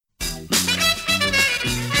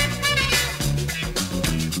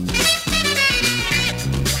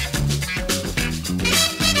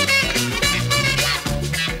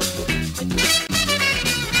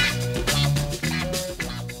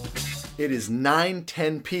It is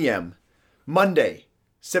 9:10 p.m. Monday,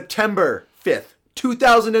 September 5th,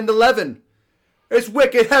 2011. It's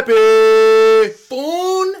wicked happy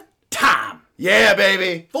Phone time. Yeah,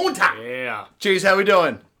 baby. Phone time. Yeah. Jeez, how we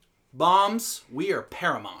doing? Bombs, we are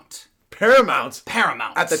paramount. Paramount.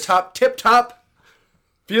 Paramount. At the top, tip top.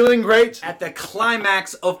 Feeling great. At the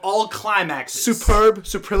climax of all climaxes. Superb,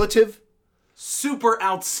 superlative. Super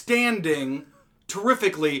outstanding,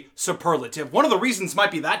 terrifically superlative. One of the reasons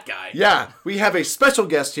might be that guy. Yeah, we have a special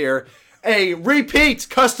guest here. A repeat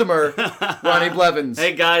customer, Ronnie Blevins.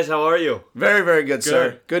 Hey guys, how are you? Very, very good,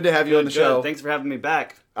 sir. Good to have you on the show. Thanks for having me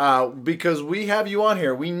back. Because we have you on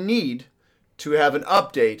here, we need to have an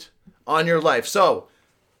update on your life. So,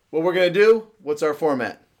 what we're going to do, what's our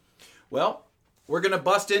format? Well, we're going to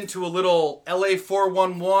bust into a little LA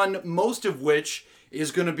 411, most of which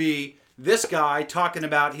is going to be this guy talking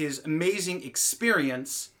about his amazing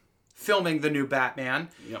experience filming the new Batman.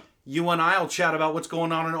 Yep. You and I will chat about what's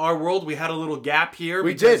going on in our world. We had a little gap here.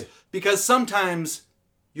 We did. Because sometimes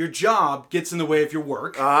your job gets in the way of your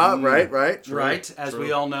work. Right. Right, as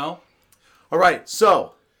we all know. All right,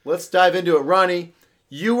 so let's dive into it. Ronnie,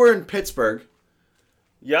 you were in Pittsburgh,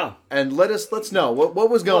 Yeah. and let's know what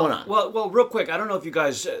was going on. Well, real quick, I don't know if you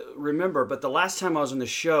guys remember, but the last time I was on the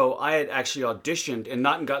show, I had actually auditioned and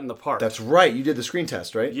not gotten the part. That's right. You did the screen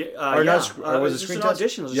test, right? Yeah, Or yeah. not, or was it just screen an test?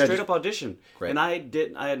 audition. It was a straight up audition, Great. and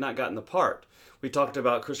I had not gotten the part. We talked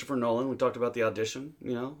about Christopher Nolan. We talked about the audition.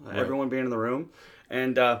 Everyone being in the room,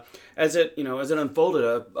 and as it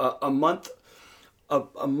unfolded, a month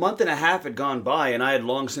and a half had gone by, and I had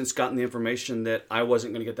long since gotten the information that I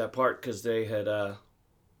wasn't going to get that part because they had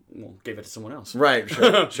gave it to someone else. Right.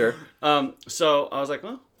 Sure. So I was like,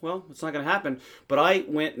 well, it's not going to happen. But I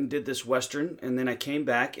went and did this Western, and then I came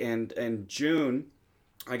back, and in June,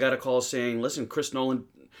 I got a call saying, listen, Chris Nolan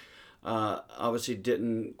obviously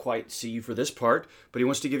didn't quite see you for this part, but he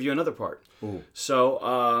wants to give you another part. Ooh.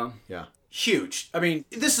 So, Yeah. Huge. I mean,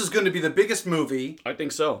 this is going to be the biggest movie. I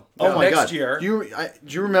think so. Oh my next God. year. Do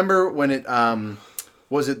you remember when it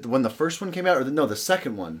was it when the first one came out, or the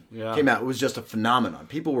second one came out? It was just a phenomenon.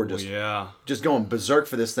 People were just going berserk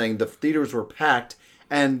for this thing. The theaters were packed,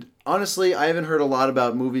 and honestly, I haven't heard a lot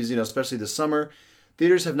about movies. Especially this summer,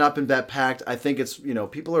 theaters have not been that packed. I think it's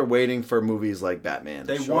people are waiting for movies like Batman.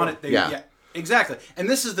 They want it. Yeah, exactly. And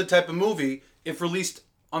this is the type of movie, if released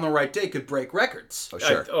on the right day, could break records. Oh,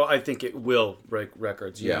 sure. I think it will break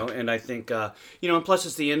records, you know, and I think, and plus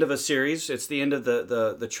it's the end of a series. It's the end of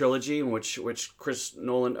the trilogy in which Chris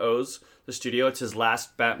Nolan owes the studio. It's his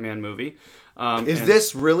last Batman movie. Is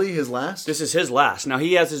this really his last? This is his last. Now,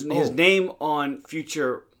 he has his name on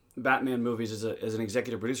future Batman movies as an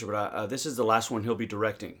executive producer, but this is the last one he'll be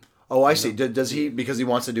directing. Oh, I see. Does he, because he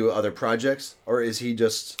wants to do other projects, or is he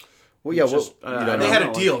just... Well, yeah, they had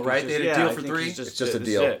a deal, right? They had a deal for 3. It's just a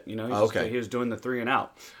deal. It, he was doing the 3 and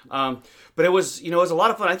out. But it was, it was a lot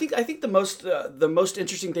of fun. I think the most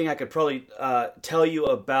interesting thing I could probably tell you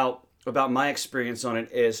about my experience on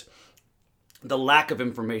it is the lack of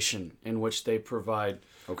information in which they provide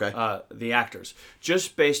the actors,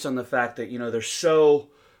 just based on the fact that they're so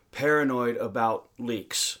paranoid about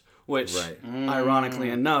leaks. Which,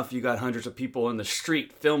 ironically enough, you got hundreds of people in the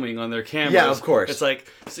street filming on their cameras. Yeah, of course. It's like,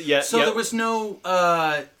 so there was no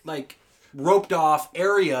roped off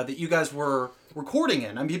area that you guys were recording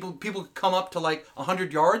in. I mean, people come up to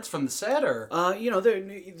 100 yards from the set, or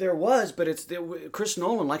there was, but Chris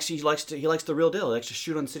Nolan he likes the real deal. He likes to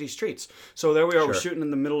shoot on city streets. So there we are. We're shooting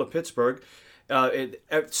in the middle of Pittsburgh.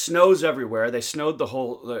 It snows everywhere. They snowed the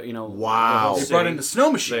whole, Wow. They brought in the snow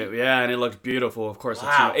machine. And it looked beautiful. Of course,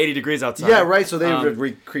 wow. It's 80 degrees outside. Yeah, right. So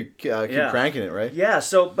they keep cranking it, right? Yeah.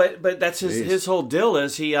 So, but that's his whole deal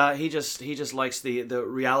is he just likes the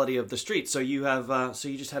reality of the street. So you have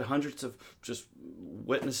you just had hundreds of just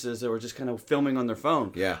witnesses that were just kind of filming on their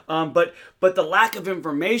phone. Yeah. But the lack of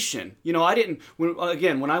information, I didn't.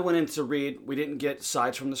 When I went in to read, we didn't get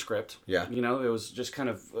sides from the script. Yeah. It was just kind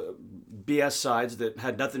of BS sides that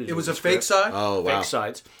had nothing to do. It was with a fake side. Oh wow. Fake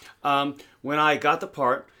sides. When I got the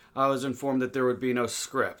part, I was informed that there would be no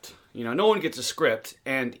script. No one gets a script,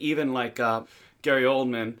 and even Gary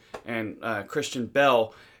Oldman and Christian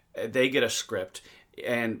Bell, they get a script.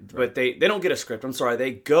 But they don't get a script. I'm sorry.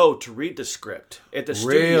 They go to read the script at the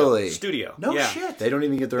studio. No shit. They don't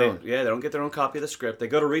even get their own. Yeah, they don't get their own copy of the script. They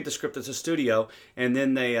go to read the script at the studio, and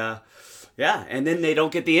then they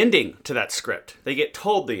don't get the ending to that script. They get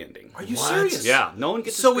told the ending. Are you serious? Yeah, no one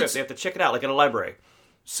gets the script. They have to check it out like at a library.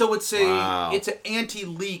 So it's an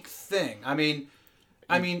anti-leak thing. I mean,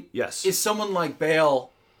 yes. Is someone like Bale?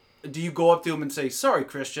 Do you go up to him and say, "Sorry,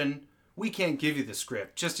 Christian, we can't give you the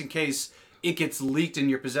script, just in case it gets leaked in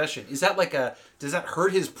your possession. Is that does that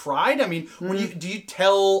hurt his pride? I mean, do you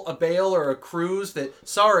tell a Bale or a Cruise that,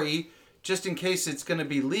 sorry, just in case it's going to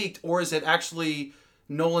be leaked, or is it actually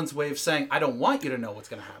Nolan's way of saying, I don't want you to know what's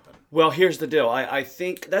going to happen? Well, here's the deal. I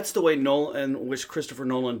think that's the way Christopher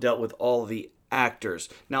Nolan dealt with all the actors.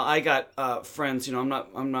 Now, I got friends, I'm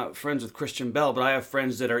not friends with Christian Bale, but I have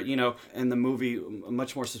friends that are, in the movie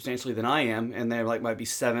much more substantially than I am, and they might be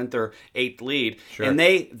 7th or 8th lead, sure. And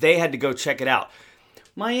they had to go check it out.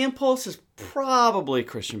 My impulse is probably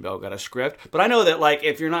Christian Bale got a script, but I know that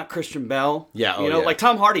if you're not Christian Bale, like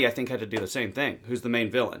Tom Hardy, I think had to do the same thing. Who's the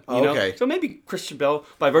main villain? Okay. So maybe Christian Bale,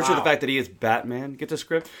 by virtue of the fact that he is Batman, gets a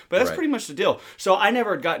script, but that's pretty much the deal. So I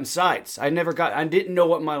never had gotten sides. I didn't know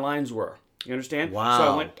what my lines were. You understand?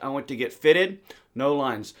 Wow. So I went to get fitted. No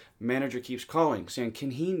lines. Manager keeps calling, saying,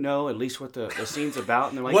 "Can he know at least what the scene's about?"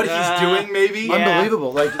 And they're like, "What he's doing, maybe." Yeah.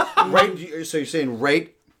 Unbelievable. Right. So you're saying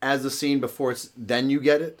right as the scene before then you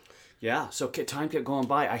get it? Yeah. So time kept going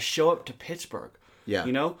by. I show up to Pittsburgh.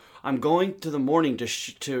 Yeah. I'm going to the morning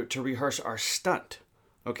to rehearse our stunt.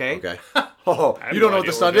 Okay. Okay. You don't know what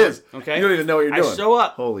the stunt is. Okay. You don't even know what you're doing. I show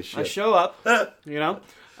up. Holy shit. I show up.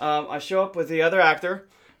 I show up with the other actor,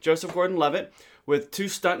 Joseph Gordon-Levitt, with 2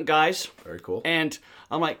 stunt guys. Very cool. And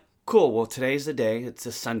I'm like, cool, well, today's the day. It's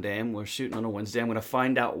a Sunday, and we're shooting on a Wednesday. I'm going to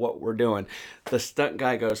find out what we're doing. The stunt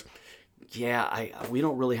guy goes, yeah, we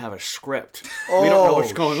don't really have a script. We don't know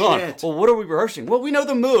what's going on. Well, what are we rehearsing? Well, we know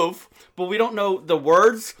the move, but we don't know the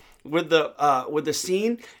words with the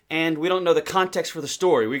scene, and we don't know the context for the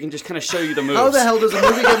story. We can just kind of show you the moves. How the hell does a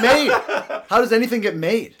movie get made? How does anything get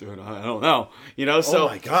made? Dude, I don't know. So oh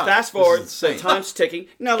my God. Fast forward, the time's ticking.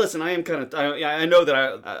 Now listen, I am I know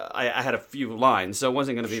that I had a few lines, so it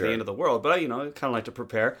wasn't going to be the end of the world, but I kind of like to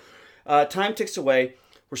prepare. Time ticks away.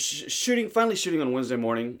 We're finally shooting on Wednesday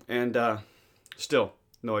morning, and still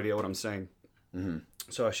no idea what I'm saying. Mm-hmm.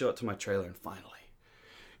 So I show up to my trailer, and finally,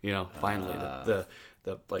 the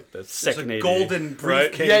second golden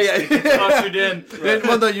briefcase. Right? Yeah. Ushered in. Then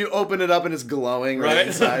one day you open it up and it's glowing right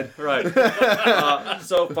inside. Right.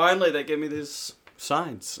 So finally they gave me these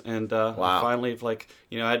signs, and finally I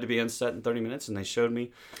had to be on set in 30 minutes, and they showed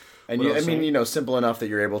me. And simple enough that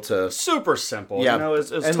you're able to... Super simple. Yeah.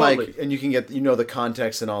 It's and totally... and you can get, the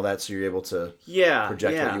context and all that, so you're able to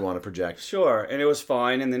project what you want to project. Sure. And it was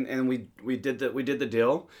fine. And we did the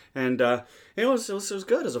deal. And it was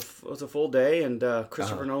good. It was a full day. And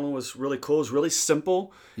Christopher Nolan was really cool. It was really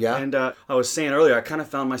simple. Yeah. And I was saying earlier, I kind of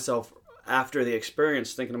found myself, after the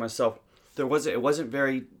experience, thinking to myself, it wasn't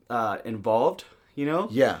very involved.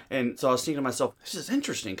 Yeah. And so I was thinking to myself, this is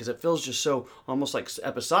interesting because it feels just so almost like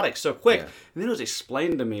episodic, so quick. Yeah. And then it was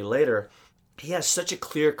explained to me later, he has such a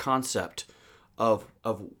clear concept of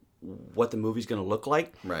what the movie's going to look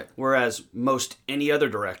like. Right. Whereas most any other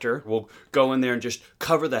director will go in there and just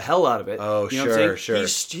cover the hell out of it. Oh, you know what I'm sure.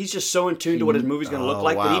 He's just so in tune to what his movie's going to look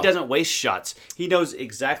like that he doesn't waste shots. He knows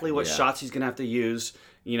exactly what shots he's going to have to use.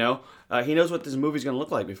 He knows what this movie's going to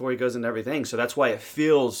look like before he goes into everything. So that's why it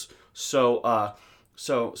feels so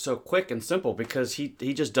quick and simple, because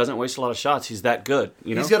he just doesn't waste a lot of shots. He's that good.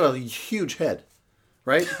 He's got a huge head,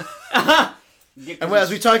 right? And as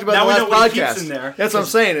we talked about the last podcast, that's what I'm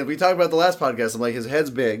saying. If we talked about the last podcast, I'm like, his head's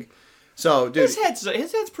big. So, dude, his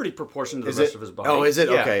head's pretty proportioned to the rest of his body. Oh, is it?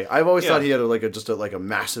 Yeah. Okay. I've always thought he had a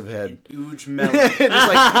massive head, huge melon.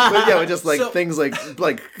 Things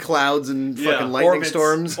like clouds and fucking lightning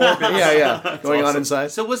storms. Going on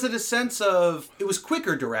inside. So was it a sense of it was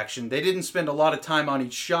quicker direction? They didn't spend a lot of time on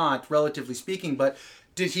each shot, relatively speaking, but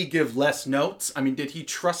did he give less notes? I mean, did he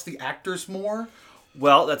trust the actors more?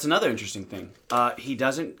 Well, that's another interesting thing. He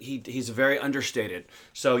doesn't. He's very understated,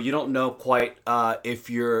 so you don't know quite if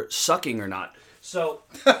you're sucking or not. So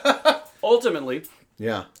ultimately,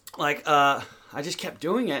 I just kept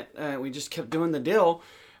doing it. We just kept doing the deal,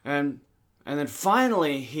 and then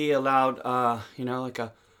finally he allowed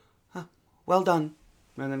well done.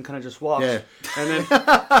 And then kind of just walks. Yeah. And then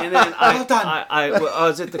I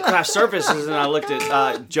was at the craft services, and I looked at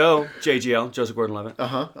JGL, Joseph Gordon-Levitt.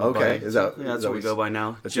 Okay. That's what we go by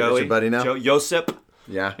now. That's your buddy now? Joseph.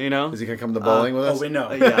 Yeah. Is he going to come to the bowling with us? Oh, we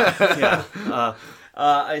know. Yeah.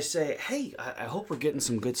 I say, hey, I hope we're getting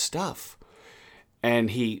some good stuff.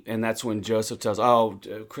 And that's when Joseph tells,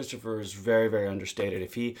 Christopher is very, very understated.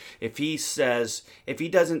 If he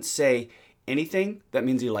doesn't say anything, that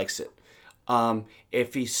means he likes it.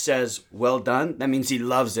 If he says well done, that means he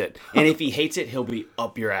loves it. And if he hates it, he'll be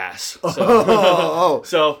up your ass.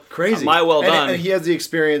 So crazy. My well done. And he has the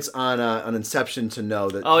experience on Inception to know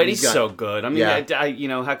that. Oh, and he's so good. I mean,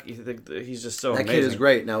 he's just so amazing. That kid is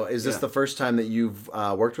great. Now, is this the first time that you've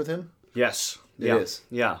worked with him? Yes. It is.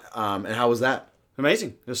 Yeah. And how was that? Amazing.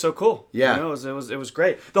 It was so cool. Yeah. You know, it was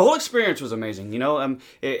great. The whole experience was amazing. You know,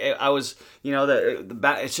 I was, you know,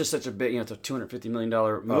 it's just such a big, you know, it's a $250 million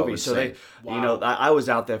movie. So they, you know, I was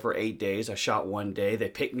out there for 8 days. I shot one day. They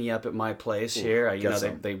picked me up at my place here. You know,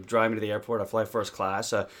 they drive me to the airport. I fly first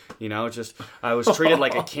class. You know, just, I was treated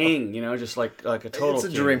like a king, you know, just like a total It's a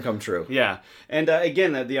king. dream come true. Yeah. And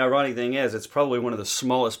again, the ironic thing is, it's probably one of the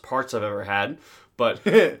smallest parts I've ever had. But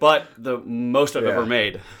the most I've ever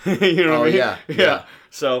made. You know what I mean? Yeah.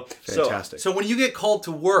 So fantastic. So when you get called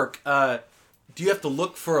to work, do you have to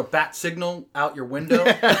look for a bat signal out your window?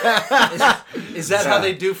 Is that how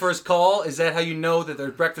they do first call? Is that how you know that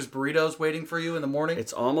there's breakfast burritos waiting for you in the morning?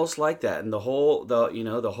 It's almost like that, and the whole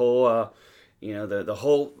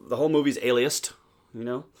movie's aliased. You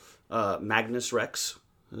know, Magnus Rex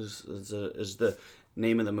is the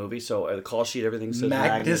name of the movie. So the call sheet, everything says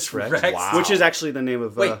Magnus Rex. Wow. Which is actually the name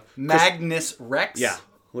of Magnus Rex. Yeah,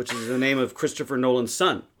 which is the name of Christopher Nolan's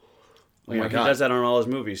son. Oh my God. He does that on all his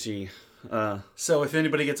movies. So if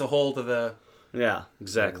anybody gets a hold of the... Yeah,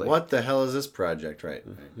 exactly. What the hell is this project, right?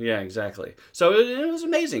 Yeah, exactly. So it was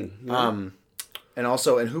amazing. You know?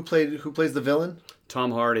 And who plays the villain?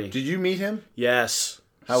 Tom Hardy. Did you meet him? Yes.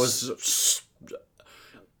 How was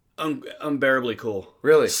unbearably cool.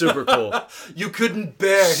 Really? Super cool. You couldn't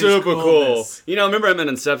bear his Super cool. coolness. You know, remember him in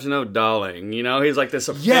Inception? Oh, darling. You know, he's like this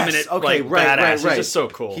effeminate, okay, like, right, badass. right. He's just so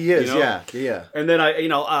cool. He is, you know? yeah. And then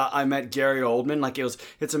I met Gary Oldman. Like it's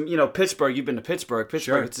you know, Pittsburgh. You've been to Pittsburgh.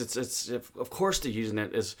 Sure. It's of course they're using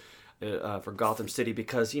it as for Gotham City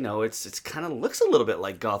because you know it's kind of looks a little bit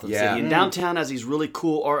like Gotham City. And downtown has these really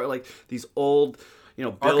cool art, like these old. You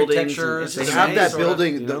know, buildings. Architecture. They have that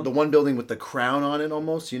building, the one building with the crown on it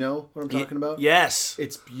almost, you know what I'm talking about? Yes.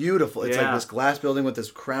 It's beautiful. It's like this glass building with this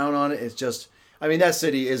crown on it. It's just, I mean, that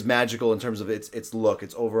city is magical in terms of its look.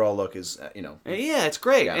 Its overall look is, you know. Yeah, it's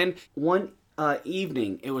great. Yeah. And one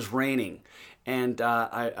evening, it was raining. And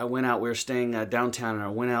I went out. We were staying downtown, and I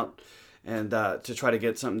went out and to try to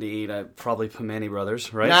get something to eat. Probably Pimani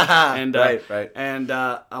Brothers, right? And right. And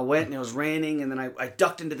I went, and it was raining, and then I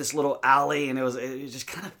ducked into this little alley, and it just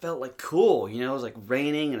kind of felt like cool, you know. It was like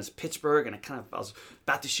raining, and it's Pittsburgh, and I was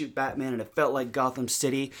about to shoot Batman, and it felt like Gotham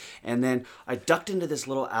City. And then I ducked into this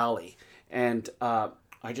little alley, and I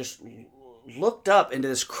just looked up into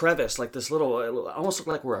this crevice, like this little, it almost looked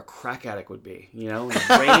like where a crack addict would be, you know. And it's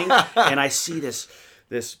raining, and I see this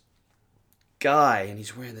guy, and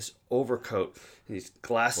he's wearing this overcoat and these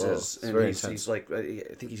glasses. Whoa, and he's like, I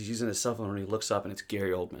think he's using his cell phone, and he looks up, and it's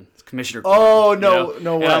Gary Oldman. It's Commissioner Oh, Gordon, no, you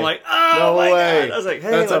know? no way. And I'm like, oh, no my way. God. I was like,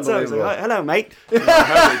 hey, That's what's up? He's like, unbelievable. hello, mate. You know,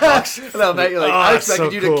 how he talks. Hello, mate. You're like, I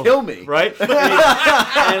expected you to kill me. Right? And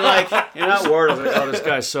like, in that word, I was like, oh, this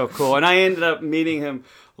guy's so cool. And I ended up meeting him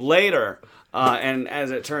later. And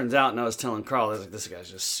as it turns out, and I was telling Carl, I was like, this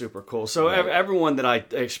guy's just super cool. So everyone that I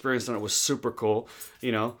experienced on it was super cool,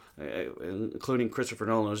 you know, including Christopher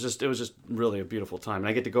Nolan. It was just really a beautiful time. And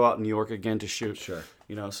I get to go out in New York again to shoot. Sure.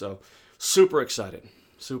 You know, so super excited.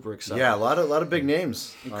 Super excited. Yeah, a lot of big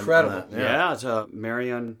names. Incredible. Yeah, it's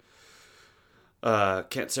Marion.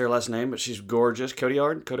 Can't say her last name, but she's gorgeous.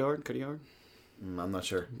 Cotillard. I'm not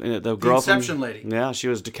sure. The girl Inception from, lady. Yeah, she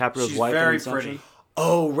was DiCaprio's She's wife. very in Inception. pretty.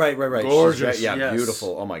 Oh, right. Gorgeous. She's, yeah, Yes.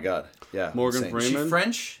 beautiful. Oh my God. Yeah. Morgan insane. Freeman. Is she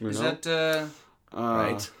French? You Is know? that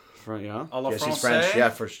Right. Yeah. a la Yeah, she's Francais?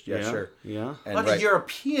 French. Yeah, Yeah. sure. Yeah. And A lot of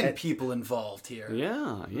European people involved here.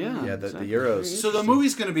 Yeah. Yeah, the exactly. Euros. So the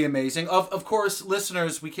movie's going to be amazing. Of course,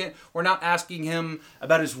 listeners, we're not asking him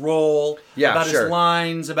about his role, about sure. his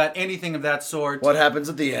lines, about anything of that sort. What happens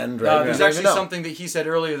at the end, right? There's We don't actually even know. something that he said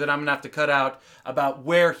earlier that I'm going to have to cut out about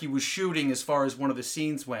where he was shooting as far as one of the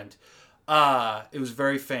scenes went. It was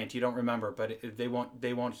very faint. You don't remember, but they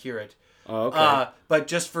won't hear it. Oh, okay. But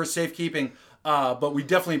just for safekeeping. But we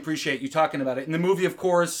definitely appreciate you talking about it. And the movie, of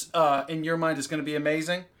course, in your mind, is going to be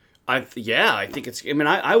amazing. I think it's. I mean,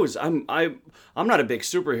 I'm not a big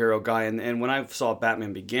superhero guy, and when I saw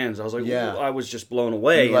Batman Begins, I was like, Yeah. I was just blown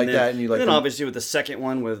away. You like and then, that, and you like then the- obviously with the second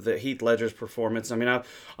one with Heath Ledger's performance. I mean,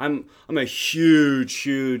 I'm a huge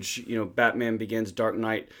Batman Begins Dark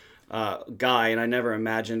Knight guy, and I never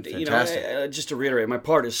imagined. Fantastic. Just to reiterate, my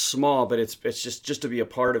part is small, but it's just to be a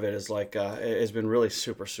part of it is like has been really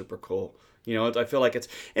super cool. You know, I feel like it's,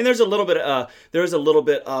 and there's a little bit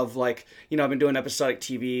of like, you know, I've been doing episodic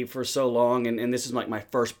TV for so long, and this is like my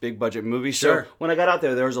first big budget movie. So when I got out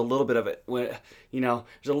there was a little bit of it. You know,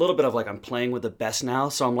 there's a little bit of like I'm playing with the best now.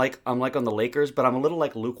 So I'm like on the Lakers, but I'm a little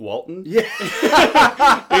like Luke Walton. Yeah.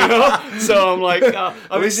 You know, so I'm like,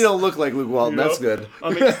 at least you don't look like Luke Walton. That's good.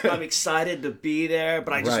 I'm excited to be be there,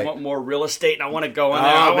 but I just want more real estate, and I want to go in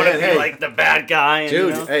there. I want to be like the bad guy. And,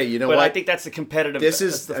 dude, hey, you know what? But I think that's the competitive. This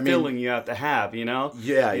is the feeling you have to have, you know.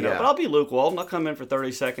 Yeah, you know? But I'll be Luke Walton. I'll come in for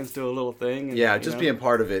 30 seconds, do a little thing. And, just being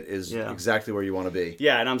part of it is exactly where you want to be.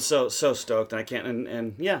 Yeah, and I'm so stoked, and I can't.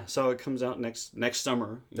 And so it comes out next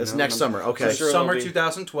summer. That's next summer. Okay, sure summer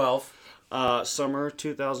 2012. Summer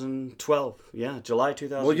 2012. Yeah, July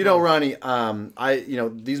 2012. Well, you know, Ronnie,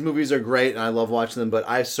 these movies are great, and I love watching them. But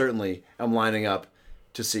I certainly am lining up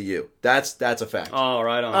to see you. That's a fact. Oh,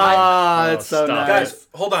 right on. It's so nice. Guys,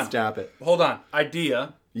 hold on. Stop it. Hold on.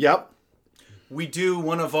 Idea. Yep. We do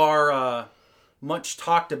one of our much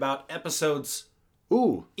talked about episodes.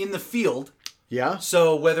 Ooh. In the field. Yeah.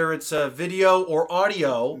 So whether it's a video or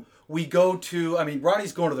audio, we go to. I mean,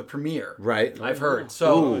 Ronnie's going to the premiere. Right. I've heard.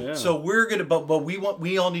 So so we're gonna. But we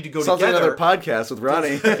all need to go Sounds together. Sounds like another podcast with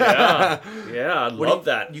Ronnie. Yeah. I'd love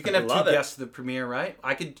that. You can have two guests at the premiere, right?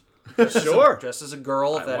 I could. Sure. Dress as a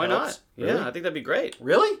girl, if that why helps. not? Yeah, I think that'd be great.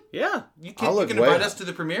 Really? Yeah. You can invite us to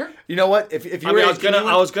the premiere? You know what? If you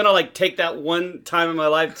I was gonna like take that one time in my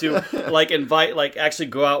life to like invite, like actually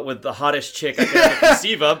go out with the hottest chick I could ever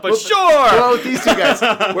conceive of, but sure. Go with these two guys.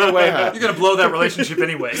 We're way hot. You're gonna blow that relationship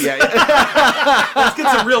anyway. Yeah. Let's get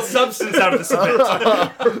some real substance out of this event.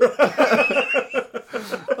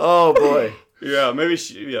 Oh boy. Yeah, maybe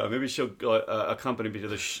she'll accompany me to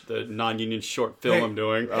the non-union short film I'm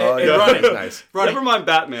doing. Hey, Ronnie, nice. Ronnie, never mind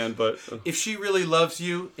Batman, but if she really loves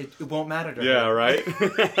you, it won't matter to her. Yeah, right.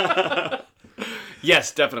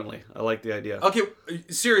 Yes, definitely. I like the idea. Okay,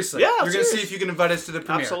 seriously. Yeah, you're gonna see if you can invite us to the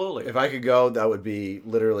premiere. Absolutely. If I could go, that would be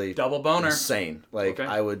literally double boner. Insane. Like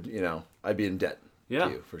I would, I'd be in debt. Yeah,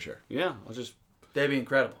 to you for sure. Yeah, that'd be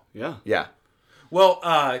incredible. Yeah. Yeah. Well,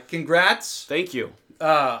 congrats. Thank you.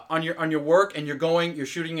 On your work, and you're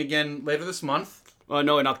shooting again later this month.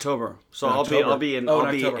 No, in October. So I'll be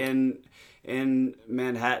in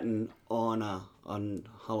Manhattan on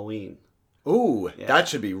Halloween. Ooh, that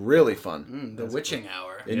should be really fun. The witching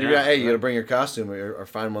hour. And you got to bring your costume or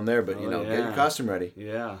find one there, but get your costume ready.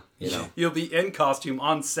 Yeah. You'll be in costume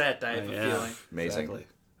on set, I have a feeling. Amazing. Exactly.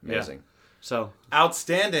 Amazing. Yeah. So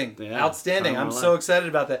outstanding. Yeah. Outstanding. I'm so excited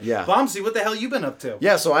about that. Yeah. Bombsy, what the hell you been up to?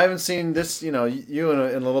 Yeah, so I haven't seen this, you in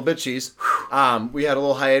a little bit, Cheese. We had a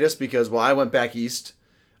little hiatus because, I went back east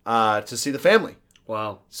to see the family.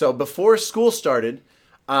 Wow. So before school started,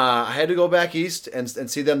 I had to go back east and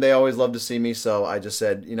see them. They always love to see me, so I just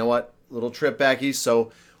said, you know what, little trip back east.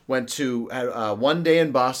 So went to one day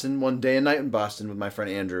in Boston, one day and night in Boston with my friend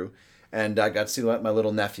Andrew, and I got to see my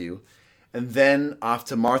little nephew. And then off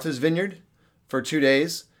to Martha's Vineyard for 2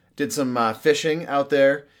 days. Did some fishing out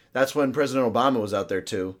there. That's when President Obama was out there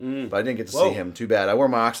too. But I didn't get to see him. Too bad. I wore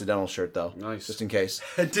my Occidental shirt though. Nice. Just in case.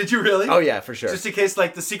 Did you really? Oh yeah, for sure. Just in case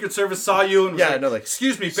like the Secret Service saw you and was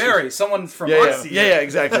excuse me, Barry, someone from Oxy. Yeah,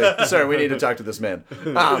 exactly. Sorry, we need to talk to this man.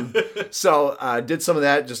 So did some of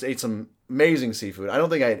that, just ate some amazing seafood. I don't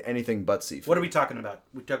think I had anything but seafood. What are we talking about?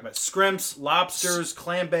 We're talking about scrimps, lobsters,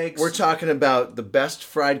 clam bakes. We're talking about the best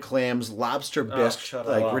fried clams, lobster bisque,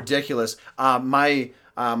 ridiculous.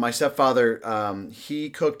 My stepfather, he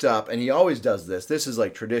cooked up, and he always does this. This is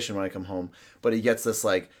like tradition when I come home. But he gets this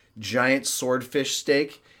like giant swordfish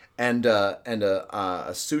steak and a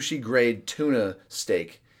sushi grade tuna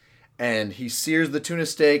steak, and he sears the tuna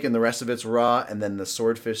steak, and the rest of it's raw, and then the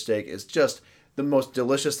swordfish steak is just the most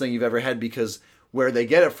delicious thing you've ever had, because where they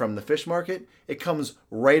get it from, the fish market, it comes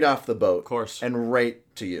right off the boat, of course, and right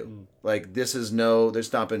to you. Like there's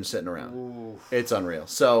not been sitting around. Ooh. It's unreal.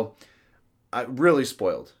 So. I really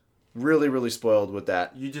spoiled. Really spoiled with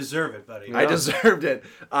that. You deserve it, buddy. I deserved it.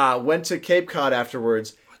 Went to Cape Cod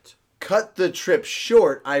afterwards. What? Cut the trip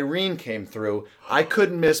short. Irene came through. I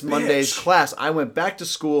couldn't miss Monday's class. I went back to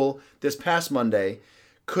school this past Monday.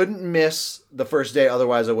 Couldn't miss the first day,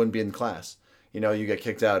 otherwise I wouldn't be in class. You get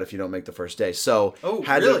kicked out if you don't make the first day. So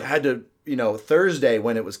had to Thursday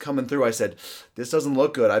when it was coming through, I said, this doesn't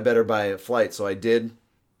look good. I better buy a flight. So I did.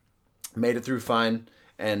 Made it through fine.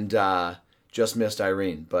 And just missed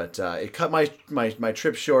Irene, but it cut my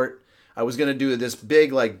trip short. I was gonna do this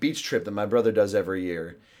big beach trip that my brother does every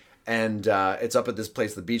year, and it's up at this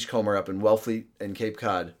place, the Beachcomber, up in Wellfleet in Cape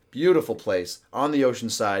Cod. Beautiful place on the ocean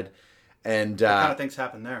side, and what kind of things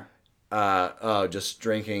happen there? Just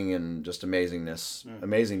drinking and just amazingness.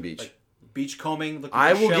 Amazing beach. beachcombing.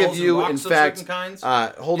 I will give you, in fact,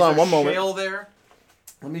 hold on one moment. Shale there?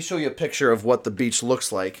 Let me show you a picture of what the beach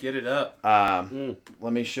looks like. Get it up.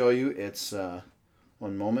 Let me show you. It's,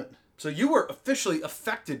 one moment. So you were officially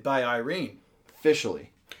affected by Irene.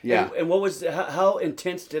 Officially. Yeah. And what was, how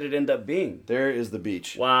intense did it end up being? There is the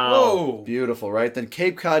beach. Wow. Whoa. Beautiful, right? Then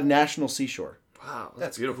Cape Cod National Seashore. Wow.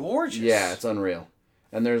 That's beautiful. Gorgeous. Yeah, it's unreal.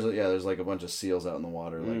 And there's like a bunch of seals out in the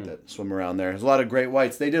water like that swim around there. There's a lot of great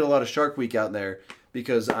whites. They did a lot of Shark Week out there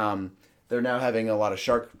because they're now having a lot of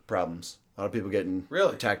shark problems. A lot of people getting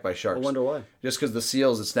attacked by sharks. I wonder why. Just because the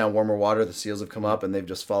seals, it's now warmer water. The seals have come up and they've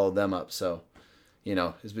just followed them up. So,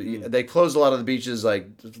 they closed a lot of the beaches like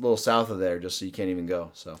a little south of there just so you can't even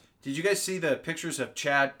go. So. Did you guys see the pictures of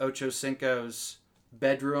Chad Ochocinco's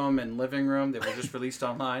bedroom and living room that were just released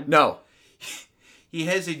online? No. He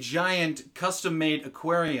has a giant custom-made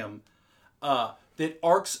aquarium that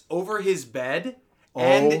arcs over his bed,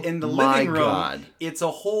 and in the living room, it's a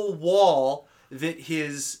whole wall that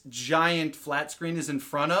his giant flat screen is in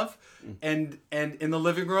front of, and in the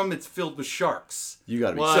living room, it's filled with sharks. You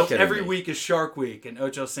got to be so kidding every me. week is Shark Week in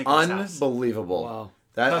Ocho Cinco's house. Unbelievable.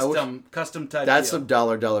 Wow. Custom type. That's deal. a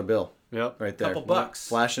dollar bill. Yep. Right there. Couple bucks.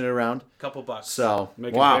 Flashing it around. Couple bucks. So,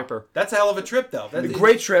 Making paper. That's a hell of a trip, though. That's a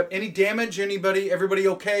great trip. Any damage? Everybody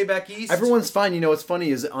okay back east? Everyone's fine. What's funny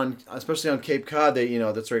is especially on Cape Cod,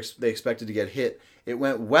 that's where they expected to get hit. It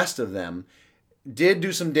went west of them. Did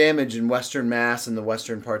do some damage in western Mass and the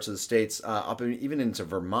western parts of the states, even into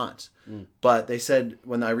Vermont. But they said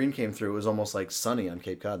when Irene came through, it was almost like sunny on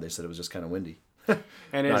Cape Cod. They said it was just kind of windy.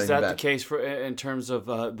 And is that the case in terms of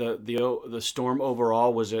the storm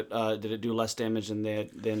overall? Was it did it do less damage than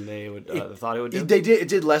they would thought it would do? It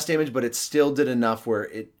did less damage, but it still did enough where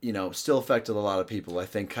it still affected a lot of people. I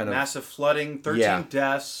think massive flooding, 13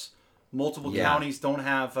 deaths. Multiple counties don't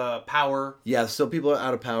have power. Yeah, still people are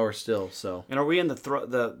out of power still. So. And are we in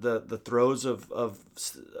the throes of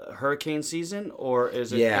hurricane season, or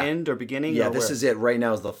is it end or beginning? Yeah, or this where? is it. Right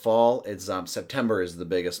now is the fall. It's September is the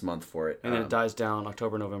biggest month for it, and it dies down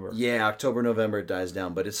October, November. Yeah, October, November it dies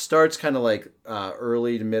down, but it starts kind of like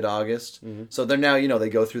early to mid August. Mm-hmm. So they're now they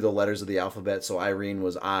go through the letters of the alphabet. So Irene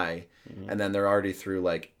was I. And then they're already through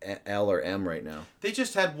like L or M right now. They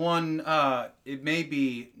just had one, it may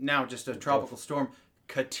be now just a tropical storm,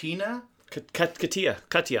 Katina? Katia.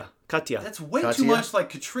 That's way too much like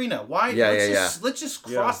Katrina. Why? Yeah, let's just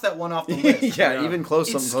cross that one off the list. Even something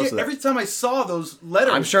close to that. Every time I saw those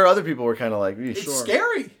letters. I'm sure other people were kind of like, it's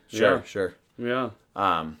scary. Sure. Yeah.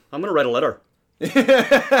 I'm going to write a letter.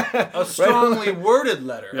 A strongly worded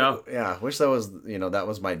letter. Yeah. I wish that was that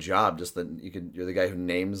was my job. Just that you're the guy who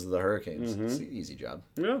names the hurricanes. It's an easy job.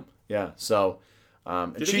 Yeah. So,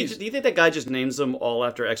 do you think that guy just names them all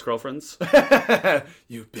after ex-girlfriends?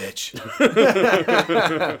 You bitch.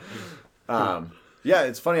 Yeah,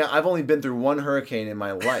 it's funny. I've only been through one hurricane in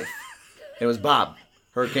my life. It was Bob.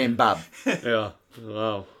 Hurricane Bob. Yeah.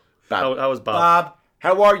 Wow. Bob. How was Bob? Bob.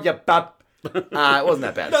 How are you, Bob? It wasn't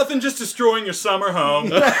that bad. Nothing, just destroying your summer home.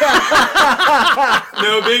 No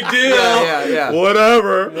big deal. Yeah.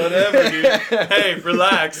 Whatever, dude. Hey,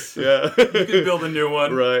 relax. Yeah. You can build a new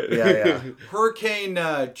one. Right. Yeah. Hurricane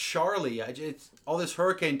Charlie. All this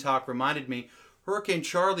hurricane talk reminded me. Hurricane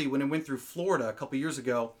Charlie, when it went through Florida a couple years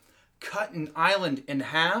ago, cut an island in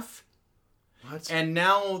half. What? And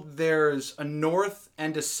now there's a north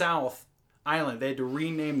and a south island. They had to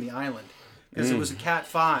rename the island. Because it was a Cat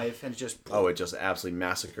 5 and it just absolutely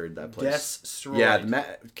massacred that place. Destroyed. Yeah,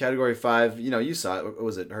 Category 5, you saw it. What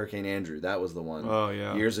was it? Hurricane Andrew. That was the one. Oh,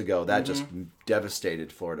 yeah. Years ago. That just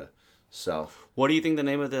devastated Florida. So. What do you think the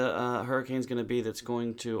name of the hurricane is going to be that's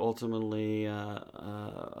going to ultimately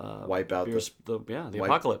wipe out the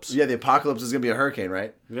apocalypse? Yeah, the apocalypse is going to be a hurricane,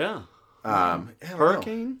 right? Yeah.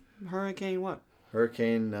 Hurricane? Hurricane what?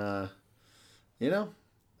 Hurricane, we got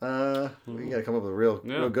to come up with a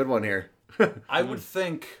real good one here. I would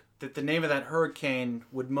think that the name of that hurricane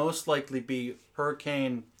would most likely be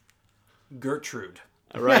Hurricane Gertrude.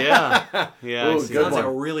 Right, yeah. Yeah. Ooh, Sounds like a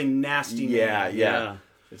really nasty name. Yeah.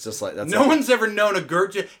 It's just like... No one's ever known a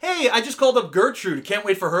Gertrude. Hey, I just called up Gertrude. Can't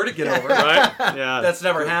wait for her to get over it. Right? Yeah. That's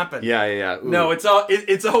never happened. Yeah. Ooh. No, it's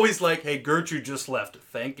always like, hey, Gertrude just left.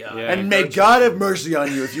 Thank God. Yeah. And may God have mercy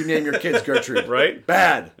on you if you name your kids Gertrude. Right?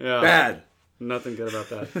 Bad. Yeah. Bad. Nothing good about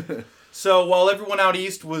that. So while everyone out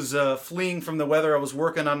east was fleeing from the weather, I was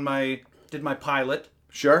working on did my pilot.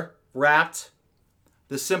 Sure. Wrapped.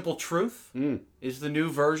 The Simple Truth is the new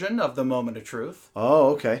version of The Moment of Truth. Oh,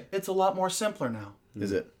 okay. It's a lot more simpler now.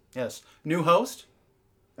 Is it? Yes. New host.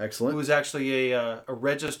 Excellent. Who is actually a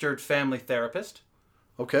registered family therapist.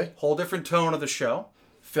 Okay. Whole different tone of the show.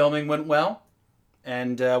 Filming went well.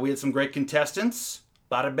 And we had some great contestants.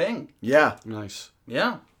 Bada bing. Yeah. Nice.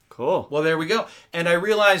 Yeah. Cool. Well, there we go. And I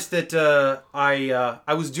realized that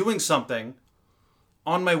I was doing something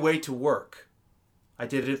on my way to work. I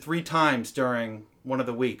did it 3 times during one of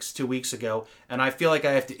the weeks, 2 weeks ago, and I feel like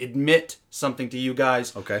I have to admit something to you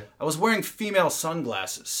guys. Okay. I was wearing female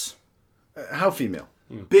sunglasses. How female?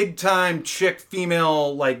 Big time chick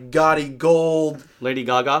female, like gaudy gold. Lady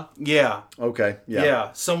Gaga? Yeah. Okay. Yeah.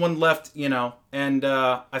 Yeah. Someone left, and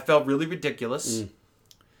I felt really ridiculous.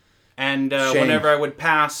 And whenever I would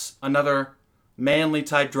pass another manly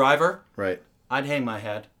type driver, Right. I'd hang my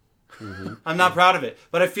head. I'm not proud of it.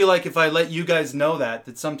 But I feel like if I let you guys know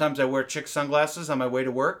that sometimes I wear chick sunglasses on my way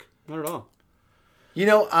to work. Not at all.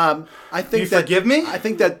 I think forgive me? I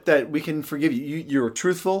think that we can forgive you. You were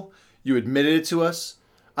truthful. You admitted it to us.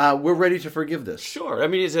 We're ready to forgive this. Sure. I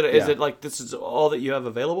mean, is it like this is all that you have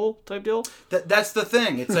available type deal? That's the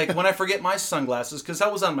thing. It's like when I forget my sunglasses, because I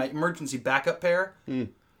was on my emergency backup pair,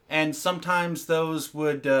 and sometimes those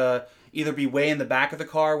would either be way in the back of the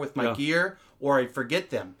car with my gear, or I'd forget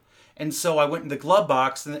them. And so I went in the glove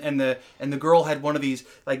box, and the girl had one of these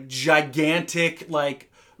like gigantic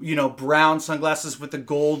brown sunglasses with the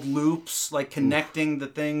gold loops like connecting the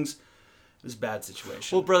things. It was a bad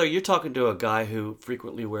situation. Well, brother, you're talking to a guy who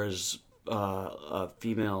frequently wears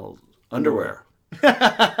female underwear.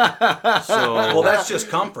 Well, that's just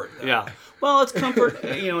comfort. Though. Yeah. Well, it's comfort,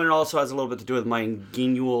 and it also has a little bit to do with my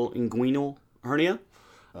inguinal hernia.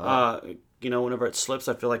 Whenever it slips,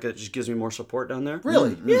 I feel like it just gives me more support down there.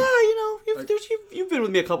 Really? Yeah, you've been with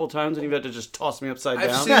me a couple times, and you've had to just toss me upside down.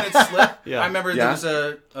 I've seen it slip. Yeah. I remember there was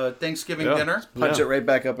a Thanksgiving dinner. Punch it right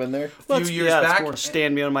back up in there. A few years back. It's more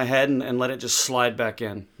stand me on my head and let it just slide back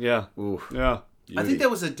in. Yeah. Ooh. Yeah. I think that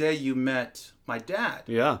was a day you met my dad.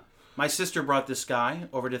 Yeah. My sister brought this guy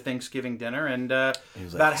over to Thanksgiving dinner, and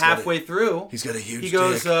about halfway through, he's got a huge he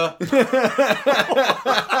goes, Wow.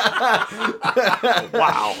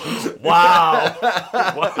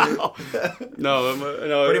 No.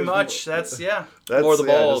 pretty much, that's Or the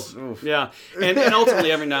balls. Oof. Yeah. And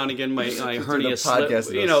ultimately, every now and again, my hernia podcast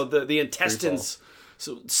slip. The intestines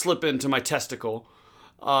slip into my testicle.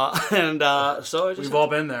 So I just we've all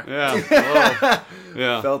been there. Yeah.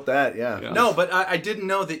 Yeah. Felt that, yeah. No, but I didn't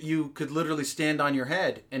know that you could literally stand on your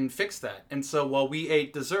head and fix that. And so while we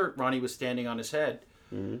ate dessert, Ronnie was standing on his head,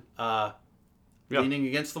 leaning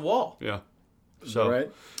against the wall. Yeah. So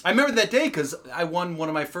right. I remember that day because I won one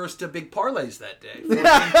of my first big parlays that day.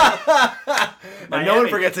 And no one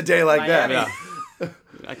forgets a day like that. Yeah.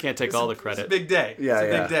 I can't take all the credit. It's a big day. Yeah,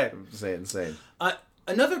 it's a big day. Insane.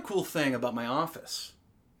 Another cool thing about my office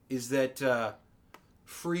is that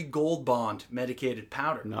free Gold Bond medicated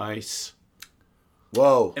powder. Nice.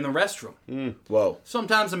 Whoa. In the restroom. Whoa.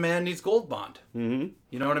 Sometimes a man needs Gold Bond. Mm-hmm.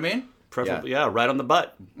 You know what I mean? Preferably, right on the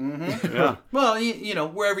butt. Mm-hmm. Yeah. Well,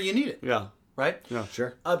 wherever you need it. Yeah. Right? Yeah.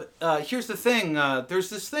 Sure. Here's the thing. There's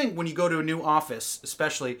this thing when you go to a new office,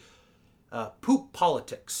 especially poop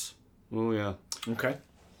politics. Oh, yeah. Okay.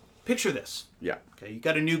 Picture this. Yeah. Okay, you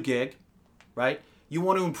got a new gig, right? You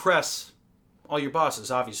want to impress all your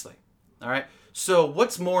bosses, obviously. All right? So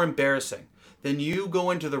what's more embarrassing than you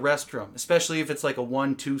go into the restroom, especially if it's like a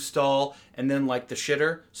 1-2 stall and then like the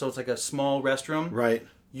shitter, so it's like a small restroom. Right.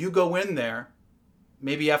 You go in there,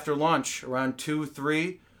 maybe after lunch, around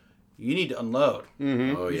 2-3, you need to unload.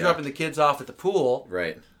 Mm-hmm. Oh, You're dropping the kids off at the pool.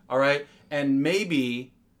 Right. All right? And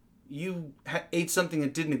maybe you ate something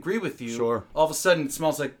that didn't agree with you. Sure. All of a sudden, it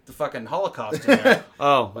smells like the fucking Holocaust in there.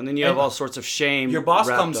 Oh, and then you have all sorts of shame. Your boss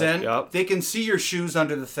wrapped comes up. in. Yep. They can see your shoes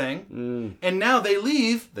under the thing. And now they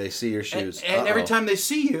leave. They see your shoes. And every time they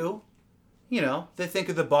see you, they think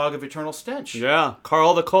of the bog of eternal stench. Yeah.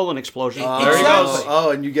 Carl the colon explosion. There he Exactly. goes.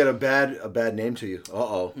 Oh, and you get a bad name to you.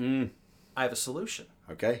 Uh-oh. I have a solution.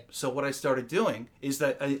 Okay. So what I started doing is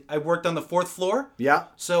that I worked on the 4th floor. Yeah.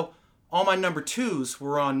 So all my number 2s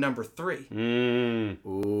were on number 3.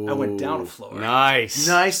 Ooh. I went down a floor. Nice.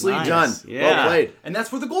 Nicely done. Yeah. Well played. And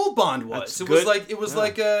that's where the Gold Bond was. That's It good. was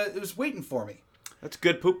like it was waiting for me. That's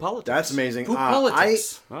good poop politics. That's amazing. Poop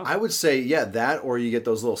politics. I would say, that, or you get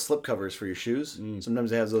those little slip covers for your shoes.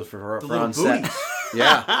 Sometimes they have those for The on little set. booties.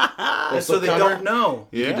 Yeah. And so they don't know.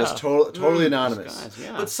 You Yeah. can just totally anonymous. Guys,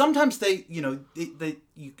 yeah. But sometimes they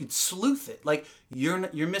you could sleuth it. Like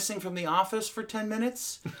you're missing from the office for 10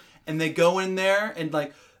 minutes, and they go in there and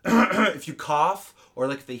like if you cough or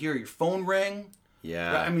like if they hear your phone ring.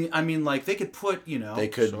 Yeah. I mean, like they could put They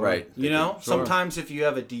could, right. Sometimes if you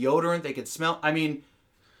have a deodorant, they could smell. I mean,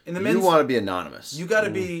 in the You men's, want to be anonymous. you got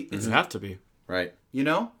to be. It's You have to be. Right.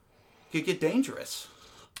 it could get dangerous.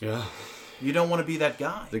 Yeah. You don't want to be that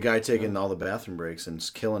guy. The guy taking all the bathroom breaks and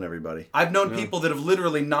killing everybody. I've known people that have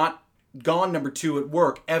literally not gone number 2 at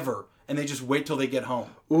work ever, and they just wait till they get home.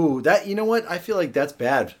 Ooh, you know what? I feel like that's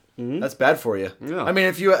bad. Mm-hmm. That's bad for you. Yeah. I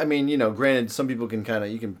mean, granted, some people can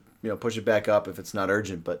push it back up if it's not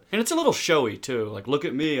urgent, but... And it's a little showy, too. Like, look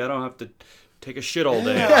at me, I don't have to take a shit all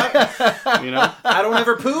day. I don't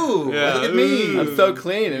ever poo. Yeah. Look at me. I'm so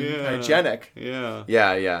clean and hygienic. Yeah.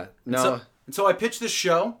 Yeah. No. So I pitched this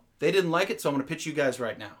show. They didn't like it, so I'm going to pitch you guys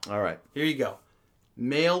right now. All right. Here you go.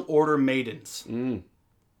 Mail order maidens.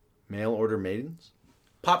 Mail order maidens?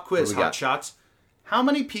 Pop quiz, hot shots. How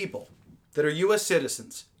many people that are U.S.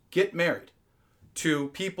 citizens get married to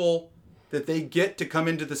people that they get to come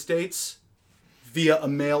into the States via a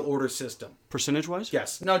mail order system? Percentage-wise?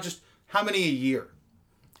 Yes. No, just how many a year?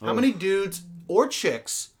 How many dudes or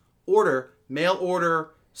chicks order mail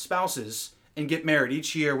order spouses and get married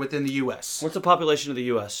each year within the U.S.? What's the population of the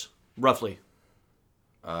U.S., roughly?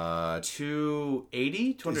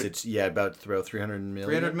 280? 200? About 300 million.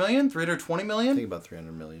 300 million? 320 million? I think about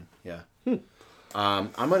 300 million, yeah.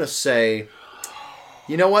 I'm going to say...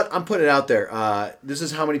 You know what? I'm putting it out there. This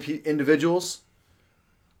is how many individuals?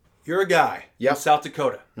 You're a guy in South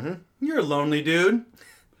Dakota. Mm-hmm. You're a lonely dude.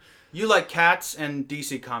 You like cats and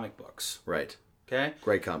DC comic books. Right. Okay?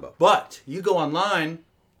 Great combo. But you go online,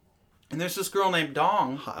 and there's this girl named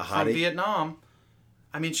Dong from Vietnam.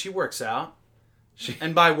 I mean, she works out.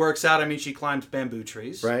 And by works out, I mean she climbs bamboo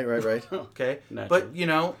trees. Right. Okay?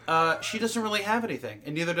 Naturally. But, she doesn't really have anything,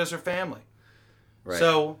 and neither does her family. Right.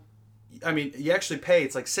 So... I mean, you actually pay,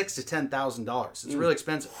 it's like $6,000 to $10,000. It's really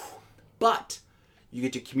expensive. But you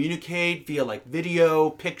get to communicate via like video,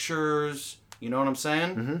 pictures. You know what I'm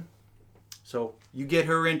saying? Mm-hmm. So you get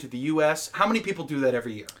her into the U.S. How many people do that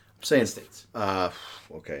every year? I'm saying in the States.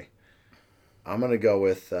 Okay. I'm going to go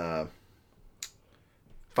with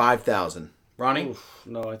 5,000. Ronnie? Oof,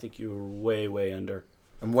 no, I think you were way, way under.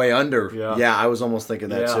 I'm way under. Yeah, I was almost thinking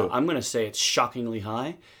that too. I'm going to say it's shockingly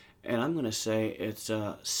high. And I'm going to say it's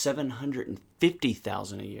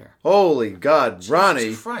 750,000 a year. Holy God, Ronnie!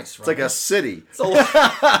 Jesus Christ, it's like a city. It's a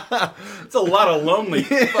lot of lonely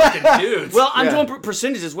fucking dudes. Well, I'm doing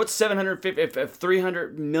percentages. What's 750? If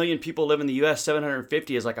 300 million people live in the U.S.,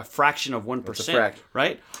 750 is like a fraction of 1%,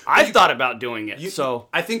 right? I've thought about doing it. So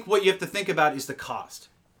I think what you have to think about is the cost.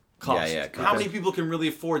 Yeah. How many people can really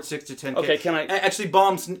afford 6 to 10K? Okay, can I... Actually,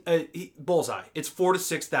 bullseye. It's 4,000 to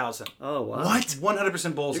 6,000. Oh, wow. What?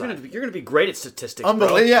 100% bullseye. You're gonna be great at statistics,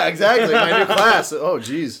 bro. Yeah, exactly. My new class. Oh,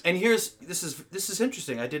 geez. And this is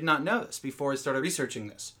interesting. I did not know this before I started researching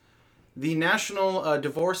this. The national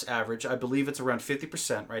divorce average, I believe it's around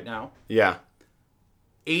 50% right now. Yeah.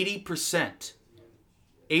 80%.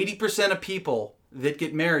 80% of people that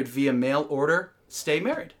get married via mail order stay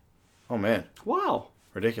married. Oh, man. Wow.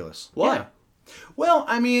 Ridiculous. Why? Yeah. Well,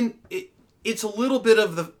 I mean, it's a little bit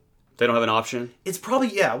of the... They don't have an option? It's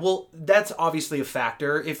probably, well, that's obviously a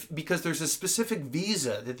factor because there's a specific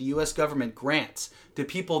visa that the U.S. government grants to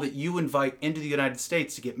people that you invite into the United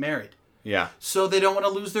States to get married. Yeah. So they don't want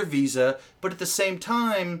to lose their visa, but at the same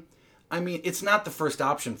time, I mean, it's not the first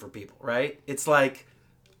option for people, right? It's like,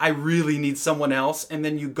 I really need someone else, and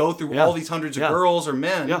then you go through all these hundreds of girls or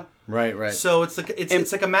men. Yeah. Right. So it's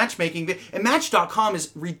like a matchmaking thing. And Match.com is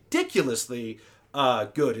ridiculously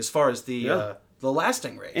good as far as the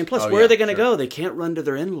lasting rate. And plus, where are they going to go? They can't run to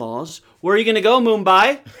their in-laws. Where are you going to go,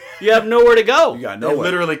 Mumbai? You have nowhere to go. You got nowhere. They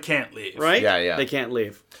literally can't leave. Right? Yeah. They can't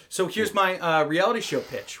leave. So here's my reality show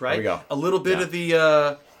pitch, right? Here we go. A little bit of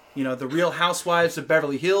the, the Real Housewives of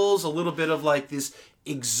Beverly Hills, a little bit of like this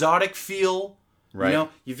exotic feel. Right.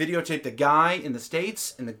 You videotape the guy in the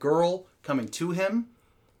States and the girl coming to him.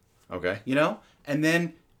 Okay. And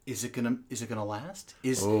then is it gonna last?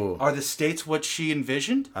 Are the States what she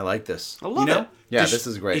envisioned? I like this. I love it. Yeah, this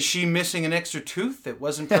is great. Is she missing an extra tooth that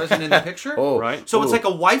wasn't present in the picture? Right. So it's like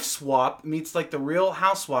a wife swap meets like the Real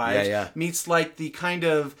Housewives meets like the kind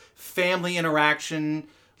of family interaction,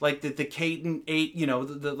 like the Kate and 8,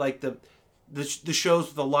 the shows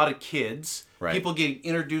with a lot of kids. Right. People getting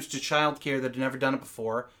introduced to childcare that have never done it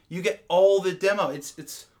before. You get all the demo.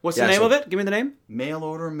 It's What's the name of it? Give me the name. Mail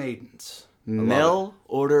Order Maidens. Mail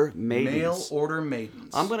Order Maidens. Mail Order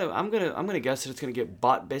Maidens. I'm gonna guess that it's gonna get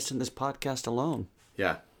bought based on this podcast alone.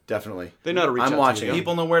 Yeah, definitely. They know how to reach out. I'm watching to you.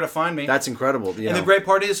 People know where to find me. That's incredible. And the great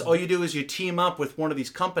part is, all you do is you team up with one of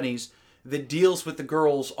these companies that deals with the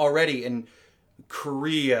girls already in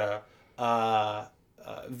Korea,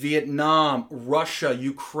 Vietnam, Russia,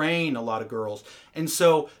 Ukraine, a lot of girls. And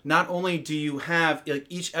so not only do you have, like,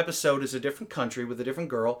 each episode is a different country with a different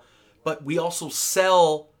girl, but we also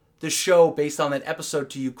sell the show based on that episode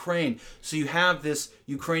to Ukraine. So you have this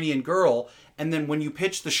Ukrainian girl, and then when you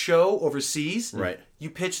pitch the show overseas, right, you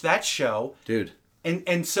pitch that show, dude.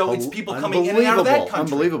 And so it's people coming in and out of that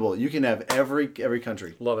country. Unbelievable. You can have every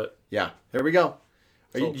country. Love it. Yeah. Here we go.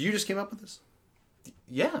 You just came up with this?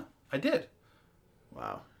 Yeah, I did.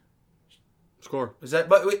 Wow. Score.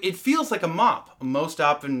 But it feels like a mop, most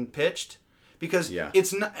often pitched, because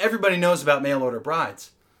it's not, everybody knows about mail order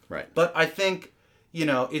brides. Right. But I think,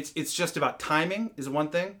 it's just about timing is one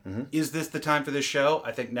thing. Mm-hmm. Is this the time for this show?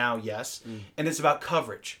 I think now, yes. And it's about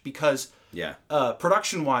coverage because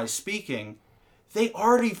production-wise speaking, they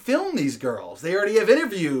already filmed these girls. They already have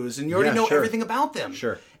interviews, and you already know everything about them.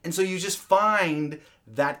 Sure. And so you just find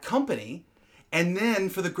that company, and then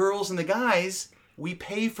for the girls and the guys, we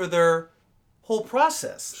pay for their whole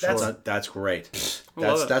process. Sure. That's great.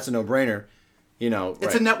 That's a no-brainer.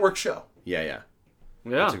 It's a network show. Yeah.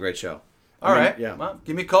 It's a great show. All right. Yeah. Well,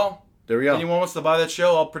 give me a call. There we go. Anyone wants to buy that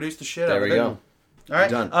show, I'll produce the shit out of it. There we go. All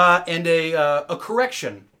right. Done. And a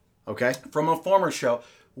correction. Okay. From a former show.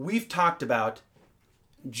 We've talked about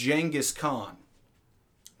Genghis Khan.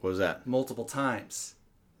 What was that? Multiple times.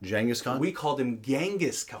 Genghis Khan? We called him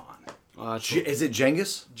Genghis Khan. Is it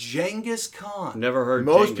Genghis? Genghis Khan. Never heard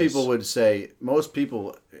Most people would say,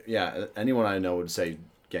 anyone I know would say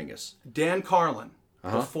Genghis. Dan Carlin,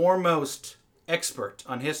 the foremost expert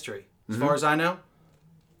on history, as far as I know,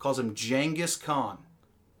 calls him Genghis Khan.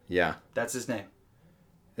 Yeah. That's his name.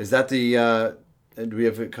 Is that the, do we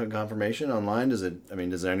have a confirmation online? Is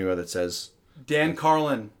there anywhere that says... Dan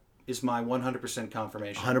Carlin is my 100%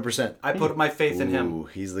 confirmation. 100%. I put my faith in him. Ooh,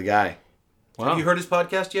 he's the guy. Wow. Have you heard his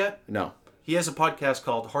podcast yet? No. He has a podcast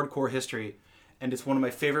called Hardcore History, and it's one of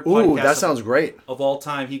my favorite podcasts. Ooh, that sounds great. Of all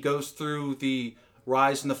time. He goes through the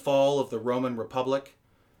rise and the fall of the Roman Republic.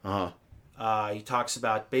 He talks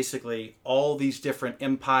about basically all these different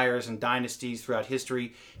empires and dynasties throughout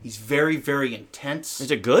history. He's very, very intense.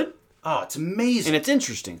 Is it good? Oh, it's amazing. And it's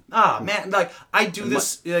interesting. Man, I do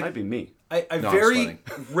this... might be me. I very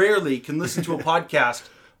rarely can listen to a podcast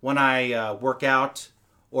when I work out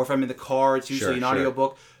or if I'm in the car. It's usually an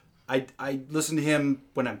audiobook. I listen to him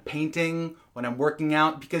when I'm painting, when I'm working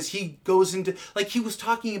out, because he goes into... he was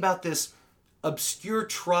talking about this obscure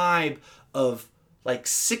tribe of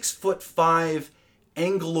 6'5"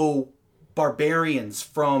 Anglo-barbarians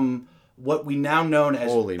from what we now know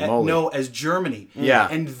as Germany. Yeah.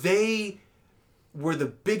 And they... were the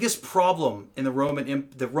biggest problem in the Roman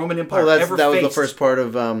Empire ever faced. That was the first part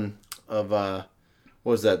of what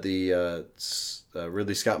was that, the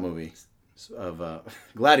Ridley Scott movie of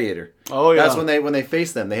Gladiator. Oh yeah. That's when they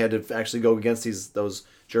faced them. They had to actually go against those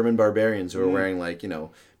German barbarians who were wearing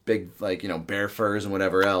big bear furs and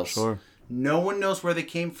whatever else. Sure. No one knows where they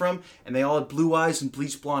came from, and they all had blue eyes and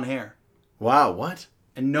bleached blonde hair. Wow, what?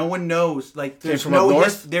 And no one knows. There's from up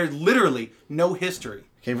north? There's literally no history.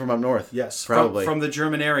 Came from up north. Yes, probably from the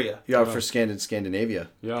German area. Yeah, for Scandinavia.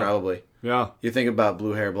 Yeah, probably. Yeah. You think about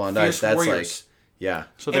blue hair, blonde eyes. That's warriors.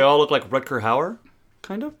 So they all look like Rutger Hauer,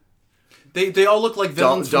 kind of. They all look like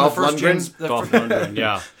villains from the first Dolph Lundgren.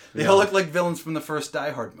 Yeah. They all look like villains from the first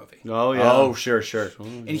Die Hard movie. Oh yeah. Oh sure.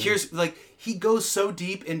 And here's he goes so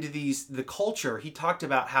deep into the culture. He talked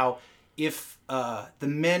about how if the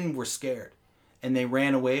men were scared and they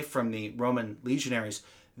ran away from the Roman legionaries,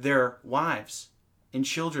 their wives and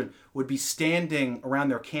children would be standing around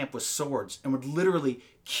their camp with swords and would literally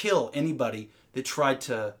kill anybody that tried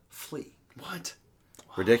to flee. What?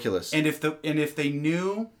 Wow. Ridiculous. And if they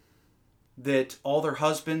knew that all their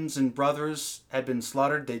husbands and brothers had been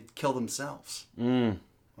slaughtered, they'd kill themselves. Oh,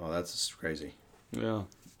 that's crazy. Yeah.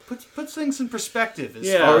 Puts things in perspective. For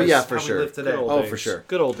sure. We live today. For sure.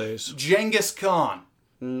 Good old days. Genghis Khan.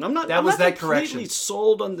 I'm not that completely correction.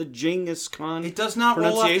 sold on the Genghis Khan. It does not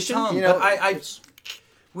roll off the tongue. But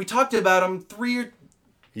we talked about him three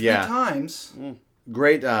times.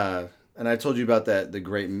 Great, and I told you about the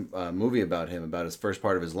great movie about him, about his first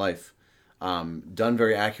part of his life, done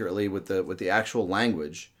very accurately with the actual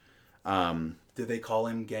language. Did they call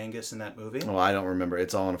him Genghis in that movie? Oh, I don't remember.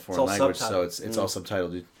 It's all in a foreign language, so it's all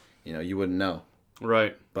subtitled. You wouldn't know.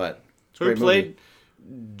 Right. But who played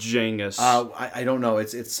Genghis? I don't know.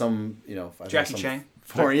 It's some Jackie Chan.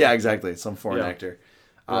 Exactly. Some foreign actor.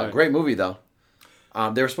 Right. Great movie though.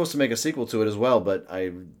 They were supposed to make a sequel to it as well, but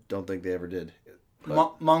I don't think they ever did.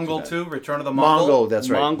 Mongol 2, Return of the Mongol. Mongol, that's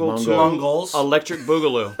right. Mongol 2, Mongols. Electric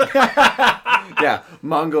Boogaloo. Yeah,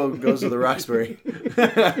 Mongol goes to the Roxbury.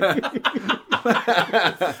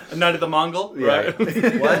 Night of the Mongol? Yeah. Right.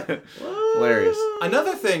 What? Hilarious.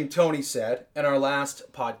 Another thing Tony said in our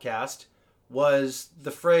last podcast was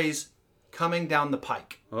the phrase, coming down the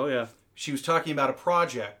pike. Oh, yeah. She was talking about a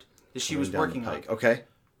project that she was working on. Okay.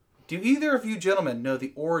 Do either of you gentlemen know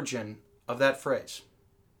the origin of that phrase?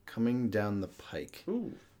 Coming down the pike.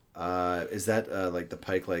 Ooh. Is that like the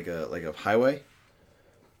pike, like a highway?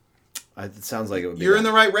 It sounds like it would be. You're in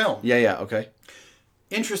the right realm. Yeah. Okay.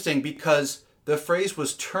 Interesting, because the phrase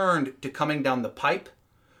was turned to coming down the pipe,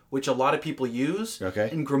 which a lot of people use. Okay.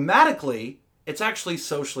 And grammatically, it's actually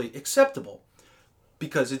socially acceptable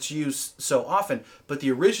because it's used so often. But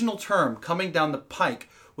the original term, coming down the pike,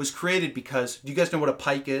 was created because, do you guys know what a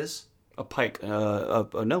pike is? A pike?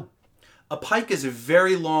 No. A pike is a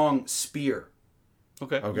very long spear.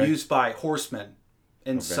 Okay. Used by horsemen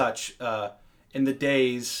and such in the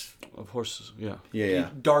days of horses. Yeah. Yeah.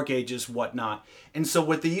 Dark Ages, whatnot. And so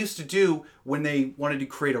what they used to do when they wanted to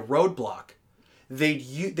create a roadblock,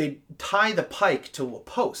 they'd tie the pike to a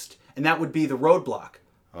post, and that would be the roadblock.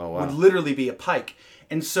 Oh wow! Would literally be a pike.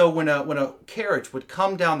 And so when a carriage would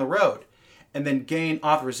come down the road and then gain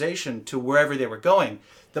authorization to wherever they were going,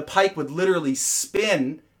 the pike would literally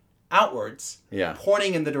spin outwards,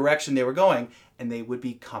 pointing in the direction they were going, and they would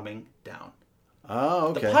be coming down. Oh,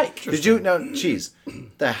 okay. The pike. Did you now? Jeez,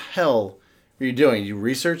 the hell are you doing? You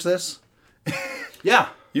researched this? Yeah.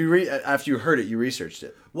 After you heard it, you researched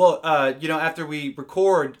it. Well, after we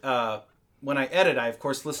record, when I edit, I of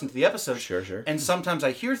course listen to the episode. Sure. And sometimes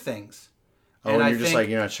I hear things. And you're just like,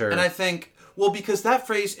 you're not sure. And I think, well, because that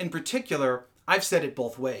phrase in particular, I've said it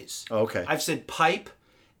both ways. Oh, okay. I've said pipe,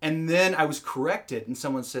 and then I was corrected, and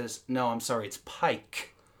someone says, "No, I'm sorry, it's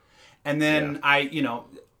pike." And then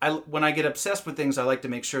when I get obsessed with things, I like to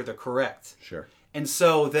make sure they're correct. Sure. And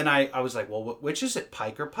so then I was like, well, which is it,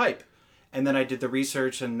 pike or pipe? And then I did the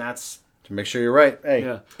research, and that's... To make sure you're right. Hey.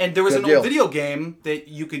 Yeah. And there was an old video game that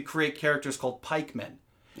you could create characters called pikemen.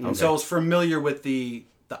 And so I was familiar with the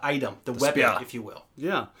item, the weapon, if you will.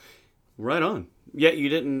 Yeah. Right on. Yet you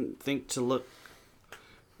didn't think to look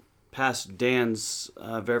past Dan's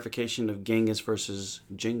verification of Genghis versus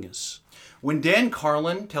Genghis. When Dan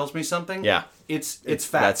Carlin tells me something, it's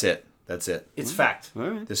fact. That's it. It's fact. All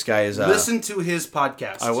right. This guy is... Listen to his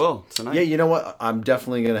podcast. I will tonight. Yeah, you know what? I'm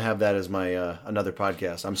definitely going to have that as my another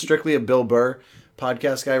podcast. I'm strictly a Bill Burr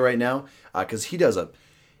podcast guy right now because he does a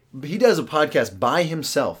podcast by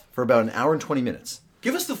himself for about an hour and 20 minutes.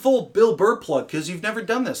 Give us the full Bill Burr plug, because you've never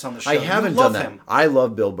done this on the show. I haven't done that. I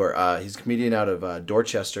love Bill Burr. He's a comedian out of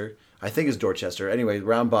Dorchester. I think it's Dorchester. Anyway,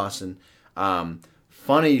 around Boston.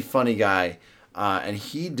 Funny guy. And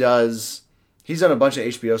he's done a bunch of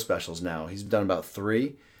HBO specials now. He's done about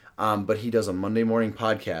 3. But he does a Monday morning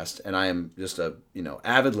podcast, and I am just a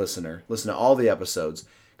avid listener. Listen to all the episodes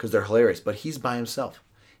because they're hilarious. But he's by himself.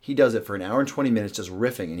 He does it for an hour and 20 minutes just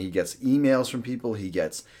riffing, and he gets emails from people. He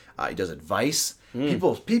does advice.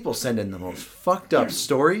 People send in the most fucked up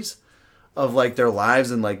stories of like their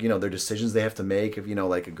lives and like their decisions they have to make. If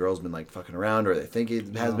like a girl's been like fucking around, or they think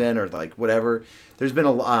it has been, or like whatever. There's been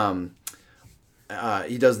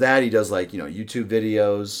he does that. He does like YouTube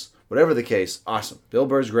videos, whatever the case. Awesome. Bill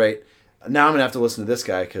Burr's great. Now I'm gonna have to listen to this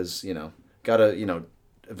guy because gotta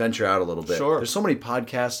venture out a little bit. Sure. There's so many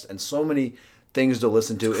podcasts and so many things to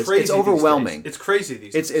listen to. It's overwhelming. It's crazy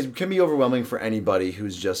these days. It can be overwhelming for anybody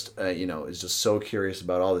who's just is just so curious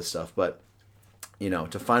about all this stuff. But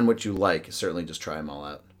to find what you like, certainly just try them all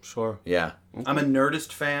out. Sure. Yeah. I'm a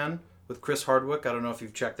Nerdist fan with Chris Hardwick. I don't know if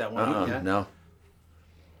you've checked that one out yet. No.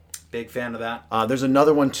 Big fan of that. There's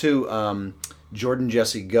another one too, Jordan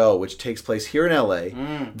Jesse Go, which takes place here in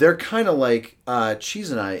LA. They're kind of like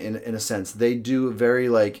Cheese and I in a sense. They do very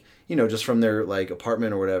like just from their like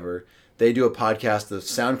apartment or whatever. They do a podcast. The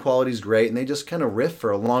sound quality is great, and they just kind of riff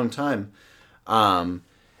for a long time. And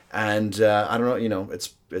I don't know,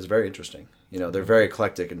 it's very interesting. They're very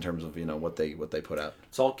eclectic in terms of what they put out.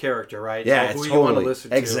 It's all character, right? Yeah, it's all who totally. you want to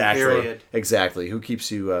listen to. Exactly. Period. Exactly. Who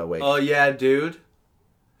keeps you awake? Oh yeah, dude.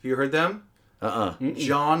 Have you heard them? Mm-mm.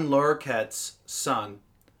 John Larroquette's son.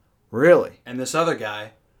 Really? And this other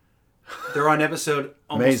guy. They're on episode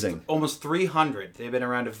almost 300. They've been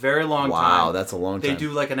around a very long time. Wow, that's a long time. They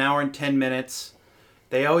do like an hour and 10 minutes.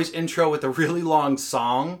 They always intro with a really long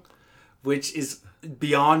song, which is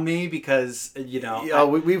beyond me because,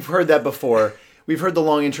 we've heard that before. We've heard the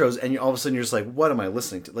long intros, and all of a sudden you're just like, what am I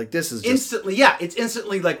listening to? Like, this is just... Instantly, yeah. It's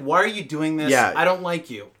instantly like, why are you doing this? Yeah. I don't like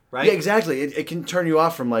you, right? Yeah, exactly. It can turn you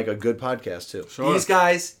off from like a good podcast, too. Sure. These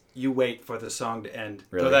guys, you wait for the song to end.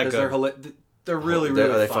 Really? Because they're really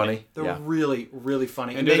Are they funny. They're yeah. really, really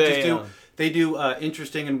funny. And they do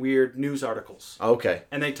interesting and weird news articles. Okay.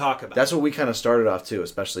 And they talk about That's what we kind of started off, too,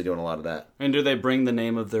 especially doing a lot of that. And do they bring the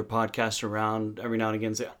name of their podcast around every now and again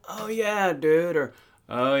and say, oh, yeah, dude, or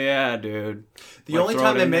oh, yeah, dude? The only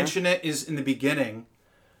time they mention it is in the beginning.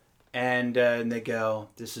 and they go,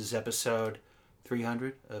 "This is episode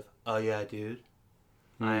 300 of Oh Yeah, Dude.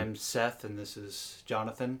 I'm Seth, and this is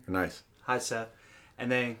Jonathan." Nice. Hi, Seth.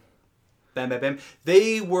 And they, bam, bam, bam.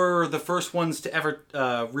 They were the first ones to ever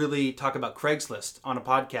really talk about Craigslist on a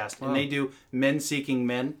podcast, and they do Men Seeking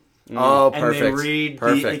Men. Oh, and perfect. And they read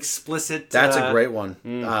the explicit... That's a great one.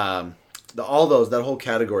 All those, that whole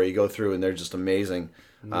category you go through, and they're just amazing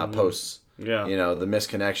posts. Yeah. You know, the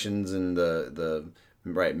misconnections and the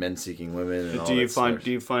men seeking women. And Do you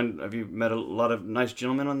find? Have you met a lot of nice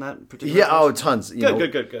gentlemen on that particular? Yeah. Oh, tons.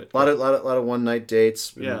 Good. A lot of one night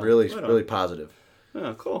dates. Yeah. Really positive.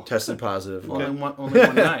 Oh, cool. Tested positive. Okay. Only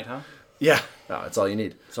one night, huh? Yeah. No, that's all you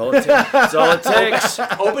need. That's all it takes.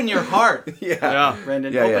 Open your heart. Yeah.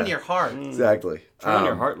 Brendan, Yeah, open your heart. Exactly. Turn on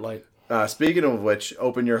your heart light. Speaking of which,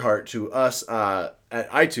 open your heart to us at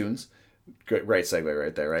iTunes. Great segue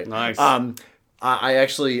right there, right? Nice. I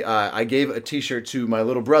actually I gave a T-shirt to my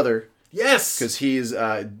little brother. Yes, because he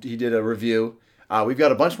did a review. We've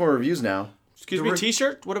got a bunch more reviews now. Excuse me,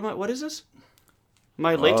 T-shirt. What is this? Am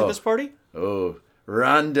I late to this party? Oh,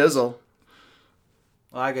 Ron Dizzle.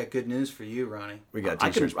 Well, I got good news for you, Ronnie. We got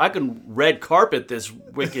T-shirts. I can red carpet this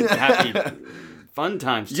wicked happy fun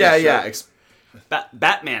times T-shirt. Yeah.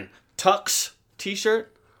 Batman Tux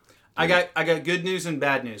T-shirt. I got good news and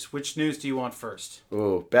bad news. Which news do you want first?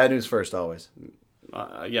 Ooh, bad news first always.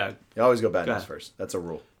 Yeah. You always go bad news first. That's a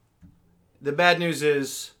rule. The bad news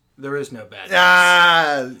is there is no bad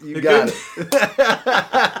news. You got it.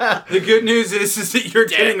 The good news is that you're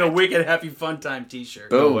getting a Wicked Happy Fun Time T-shirt.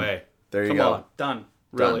 Boom. No way. There you Come go. on. Done.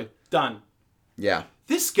 Really? Done. Yeah.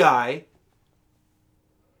 This guy,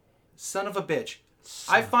 son of a bitch.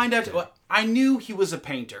 I find out. Well, I knew he was a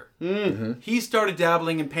painter. Mm-hmm. He started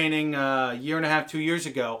dabbling in painting a year and a half, 2 years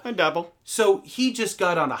ago. I dabble. So he just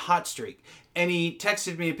got on a hot streak, and he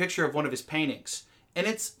texted me a picture of one of his paintings, and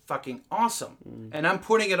it's fucking awesome. And I'm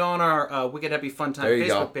putting it on our Wicked Happy Fun Time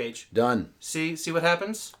Facebook page. Done. See what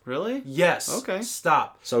happens? Really? Yes. Okay.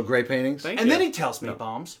 Stop. So great paintings. Thank And you. then he tells me,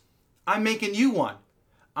 Bombs, I'm making you one.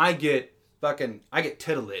 I get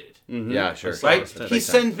titillated. Mm-hmm. Yeah, sure. Right? He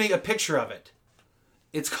sends me a picture of it.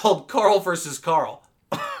 It's called Carl versus Carl.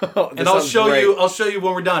 And I'll show you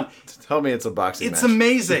when we're done. Tell me it's a boxing match. It's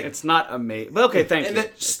amazing. It's not amazing. Okay, thank you. And then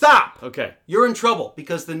stop. Okay. You're in trouble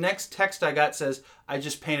because the next text I got says I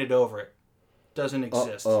just painted over it. Doesn't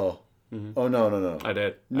exist. Oh no. I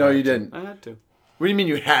did. No, you didn't. I had to. What do you mean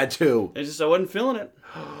you had to? It's just I wasn't feeling it.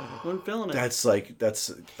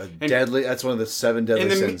 That's deadly. That's one of the 7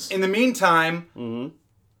 deadly sins. In the meantime,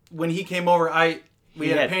 when he came over, we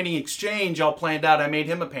had a painting exchange all planned out. I made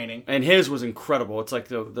him a painting, and his was incredible. It's like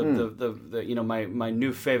the my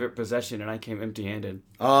new favorite possession, and I came empty-handed.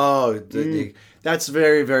 Oh, that's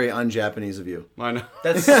very, very un-Japanese of you. I know.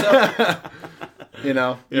 That's so. You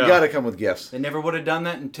got to come with gifts. They never would have done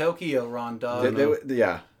that in Tokyo, Ron Dog.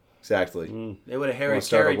 Yeah, exactly. They would have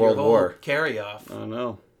carried your whole war. carry off. I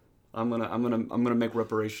know. I'm gonna make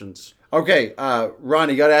reparations. Okay,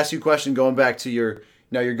 Ronnie, got to ask you a question. Going back to you're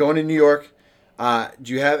going to New York.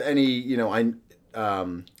 Do you have any? Do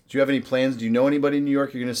you have any plans? Do you know anybody in New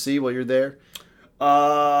York you're going to see while you're there? Do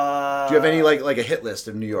you have any like a hit list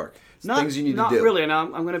of New York? Things you need to do? Not really. And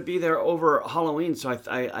I'm going to be there over Halloween, so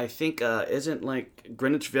I think isn't like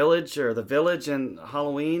Greenwich Village or the Village and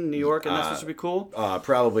Halloween, New York, and that's supposed to be cool.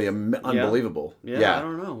 Probably unbelievable. Yeah, I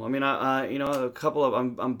don't know. I mean, a couple of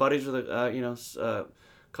I'm buddies with a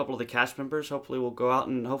couple of the cast members. Hopefully we'll go out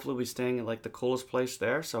and hopefully we'll be staying at like the coolest place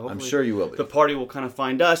there. So hopefully I'm sure you will be. The party will kind of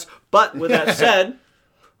find us. But with that said,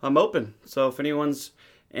 I'm open. So if anyone's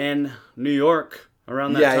in New York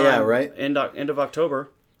around that time, right, end of October.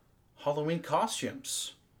 Halloween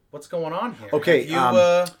costumes. What's going on here? Okay,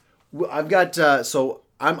 I've got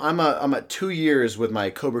I'm at 2 years with my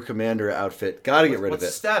Cobra Commander outfit. Got to get rid of it.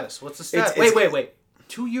 What's the status? Wait.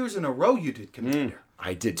 2 years in a row you did Commander.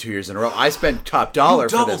 I did 2 years in a row. I spent top dollar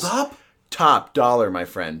for this. Doubled up? Top dollar, my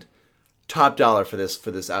friend. Top dollar for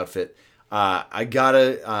this outfit. I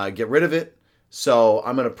gotta get rid of it, so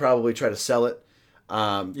I'm gonna probably try to sell it.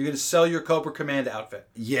 You're gonna sell your Cobra Command outfit.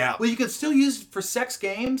 Yeah. Well, you can still use it for sex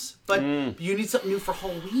games, but you need something new for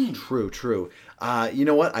Halloween. True. You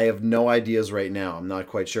know what? I have no ideas right now. I'm not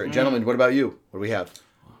quite sure. Gentlemen, what about you? What do we have?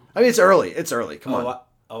 I mean, it's early. Come on.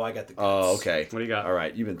 I got the goods. Oh, okay. What do you got? All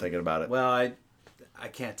right, you've been thinking about it. Well, I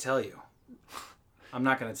can't tell you. I'm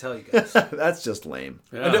not going to tell you guys. That's just lame.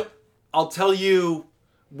 Yeah. I'll tell you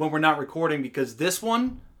when we're not recording because this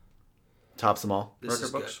one tops them all. This is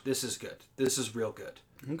good. This is real good.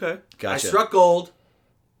 Okay. Gotcha. I struck gold.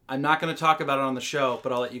 I'm not going to talk about it on the show,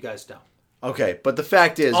 but I'll let you guys know. Okay, but the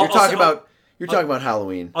fact is, you're You're talking about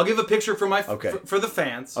Halloween. I'll give a picture for for the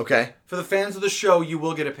fans. Okay. For the fans of the show, you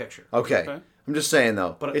will get a picture. Okay. I'm just saying,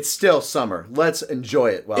 though, but it's still summer. Let's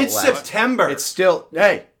enjoy it while it's it lasts. September. It's still...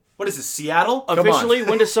 Hey. What is this, Seattle? Officially?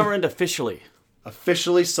 When does summer end officially?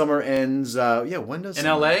 Officially, summer ends... when does in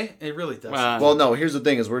summer LA? It really does. Well, no, here's the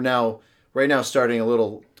thing is right now starting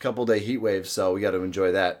a couple day heat wave, so we got to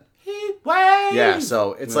enjoy that. Heat wave! Yeah,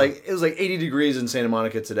 so it was like 80 degrees in Santa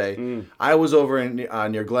Monica today. I was over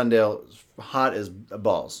near Glendale, hot as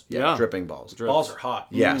balls. Yeah. Dripping balls. Balls are hot.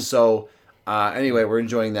 Yeah, so anyway, we're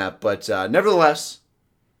enjoying that. But nevertheless...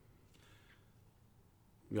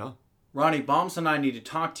 Yeah. Ronnie, Bombs and I need to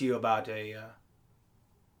talk to you about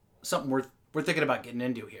something we're thinking about getting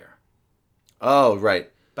into here. Oh,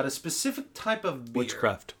 right. But a specific type of beer.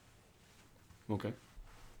 Witchcraft. Okay.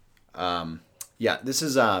 Yeah, this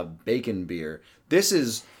is bacon beer. This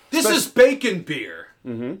is bacon beer.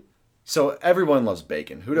 Mm-hmm. So everyone loves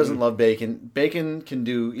bacon. Who doesn't love bacon? Bacon can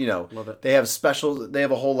do, love it. They have they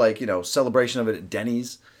have a whole celebration of it at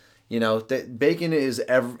Denny's. Bacon is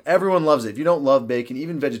everyone loves it. If you don't love bacon,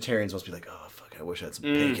 even vegetarians must be like, oh fuck, I wish I had some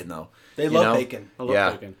bacon though. They love bacon. I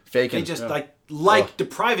love bacon. Bacon. They just like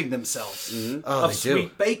depriving themselves of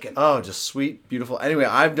sweet bacon. Oh, just sweet, beautiful. Anyway,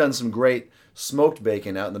 I've done some great smoked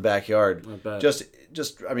bacon out in the backyard. I bet.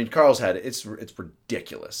 Just I mean, Carl's had it. It's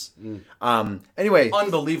ridiculous. Anyway,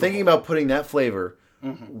 unbelievable. Thinking about putting that flavor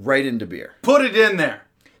right into beer. Put it in there.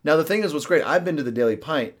 Now the thing is, what's great? I've been to the Daily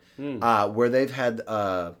Pint where they've had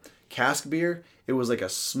cask beer. It was like a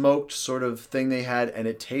smoked sort of thing they had, and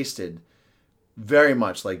it tasted very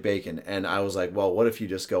much like bacon. And I was like, well, what if you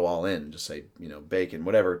just go all in and just say, bacon,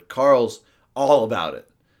 whatever. Carl's all about it.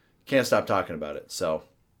 Can't stop talking about it. So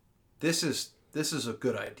this is a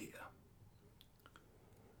good idea.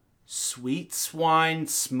 Sweet swine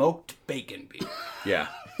smoked bacon beer. Yeah.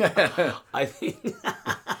 I think.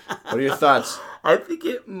 What are your thoughts? I think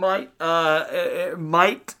it might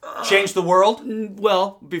change the world.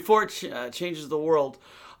 Well, before it changes the world,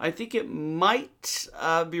 I think it might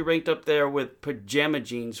be ranked up there with pajama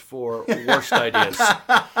jeans for worst ideas.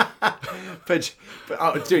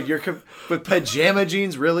 Dude, with pajama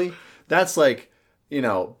jeans, really? That's like,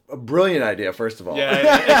 a brilliant idea. First of all, yeah,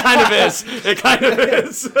 it kind of is. It kind of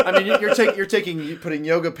is. I mean, you're putting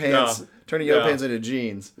yoga pants, turning yoga pants into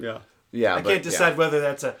jeans. Yeah. I can't decide whether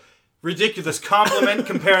that's a ridiculous compliment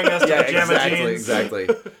comparing us to pajama jeans, exactly,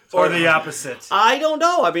 or the opposite. I don't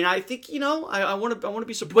know. I mean, I think I want to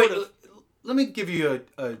be supportive. Wait, let me give you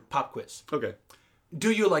a pop quiz. Okay.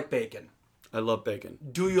 Do you like bacon? I love bacon.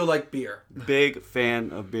 Do you like beer? Big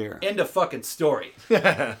fan of beer. End of fucking story.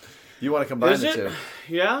 You want to combine the two?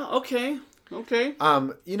 Yeah. Okay.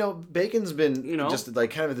 Bacon's been just like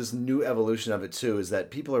kind of this new evolution of it too. Is that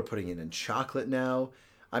people are putting it in chocolate now?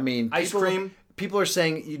 I mean, ice cream. People are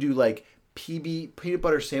saying you do like peanut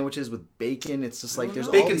butter sandwiches with bacon. It's just like there's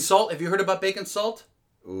bacon salt. Have you heard about bacon salt?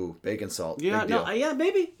 Ooh, bacon salt. Yeah, Big deal.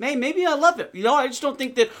 Maybe I love it. I just don't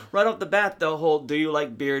think that right off the bat the whole "do you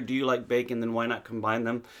like beer, do you like bacon, then why not combine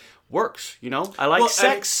them?" works. I like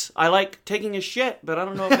sex. I like taking a shit, but I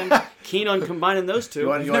don't know if I'm keen on combining those two.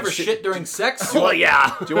 You've never shit during sex? Well,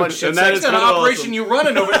 yeah. Do you want shit sex? That's an operation awesome. You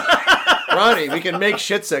running over there. Ronnie, we can make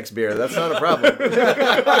shit sex beer. That's not a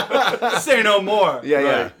problem. Say no more.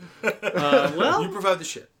 Yeah, right. Well, you provide the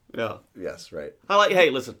shit. Yeah. Yes, right. Hey,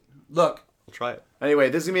 listen. Look. I'll try it. Anyway,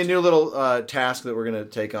 this is going to be a new little task that we're going to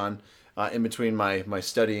take on in between my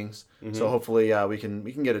studyings. Mm-hmm. So hopefully we can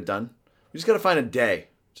get it done. We just got to find a day.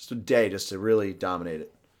 Just a day just to really dominate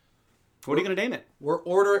it. What are you going to name it? We're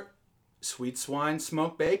ordering sweet swine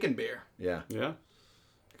smoked bacon beer. Yeah. Yeah.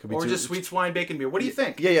 Or just sweet swine bacon beer. What do you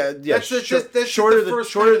think? Yeah. That's shorter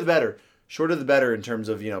the better. Shorter the better in terms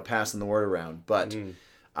of, passing the word around. But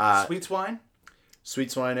sweet swine? Sweet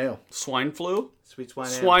swine ale. Swine flu? Sweet swine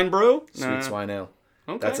ale. Swine brew? Sweet swine ale.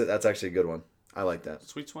 Okay. That's actually a good one. I like that.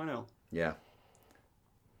 Sweet swine ale. Yeah.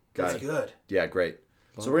 That's good. Yeah, great.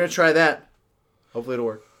 So we're going to try that. Hopefully it'll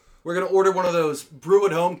work. We're going to order one of those brew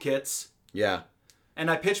at home kits. Yeah.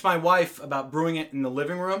 And I pitched my wife about brewing it in the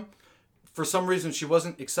living room. For some reason, she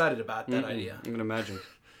wasn't excited about that idea. I can imagine.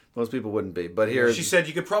 Most people wouldn't be. But here... She said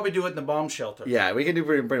you could probably do it in the bomb shelter. Yeah, we can do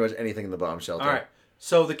pretty much anything in the bomb shelter. All right.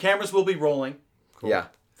 So the cameras will be rolling. Cool. Yeah.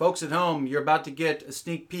 Folks at home, you're about to get a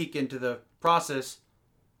sneak peek into the process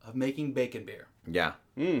of making bacon beer. Yeah.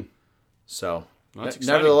 So, that's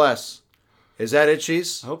nevertheless, is that it,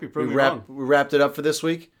 Cheese? I hope you proved me wrong. We wrapped it up for this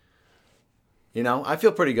week. I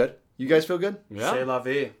feel pretty good. You guys feel good? Yeah. C'est la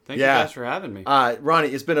vie. Thank you guys for having me. Ronnie,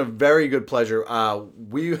 it's been a very good pleasure. I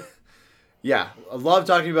love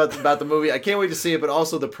talking about the movie. I can't wait to see it, but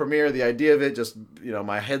also the premiere, the idea of it, just,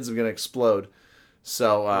 my head's going to explode.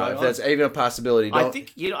 So if that's even a possibility, I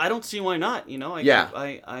think I don't see why not.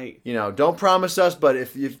 Don't promise us, but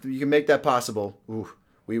if you can make that possible,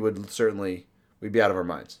 we'd be out of our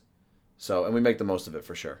minds. So, and we make the most of it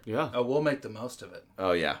for sure. Yeah. Oh, we'll make the most of it.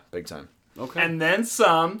 Oh yeah, big time. Okay. And then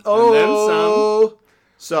some. Oh. And then some.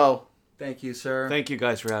 So. Thank you, sir. Thank you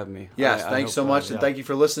guys for having me. Yes, thanks so much, and thank you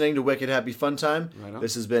for listening to Wicked Happy Fun Time.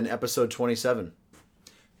 This has been episode 27.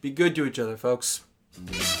 Be good to each other, folks.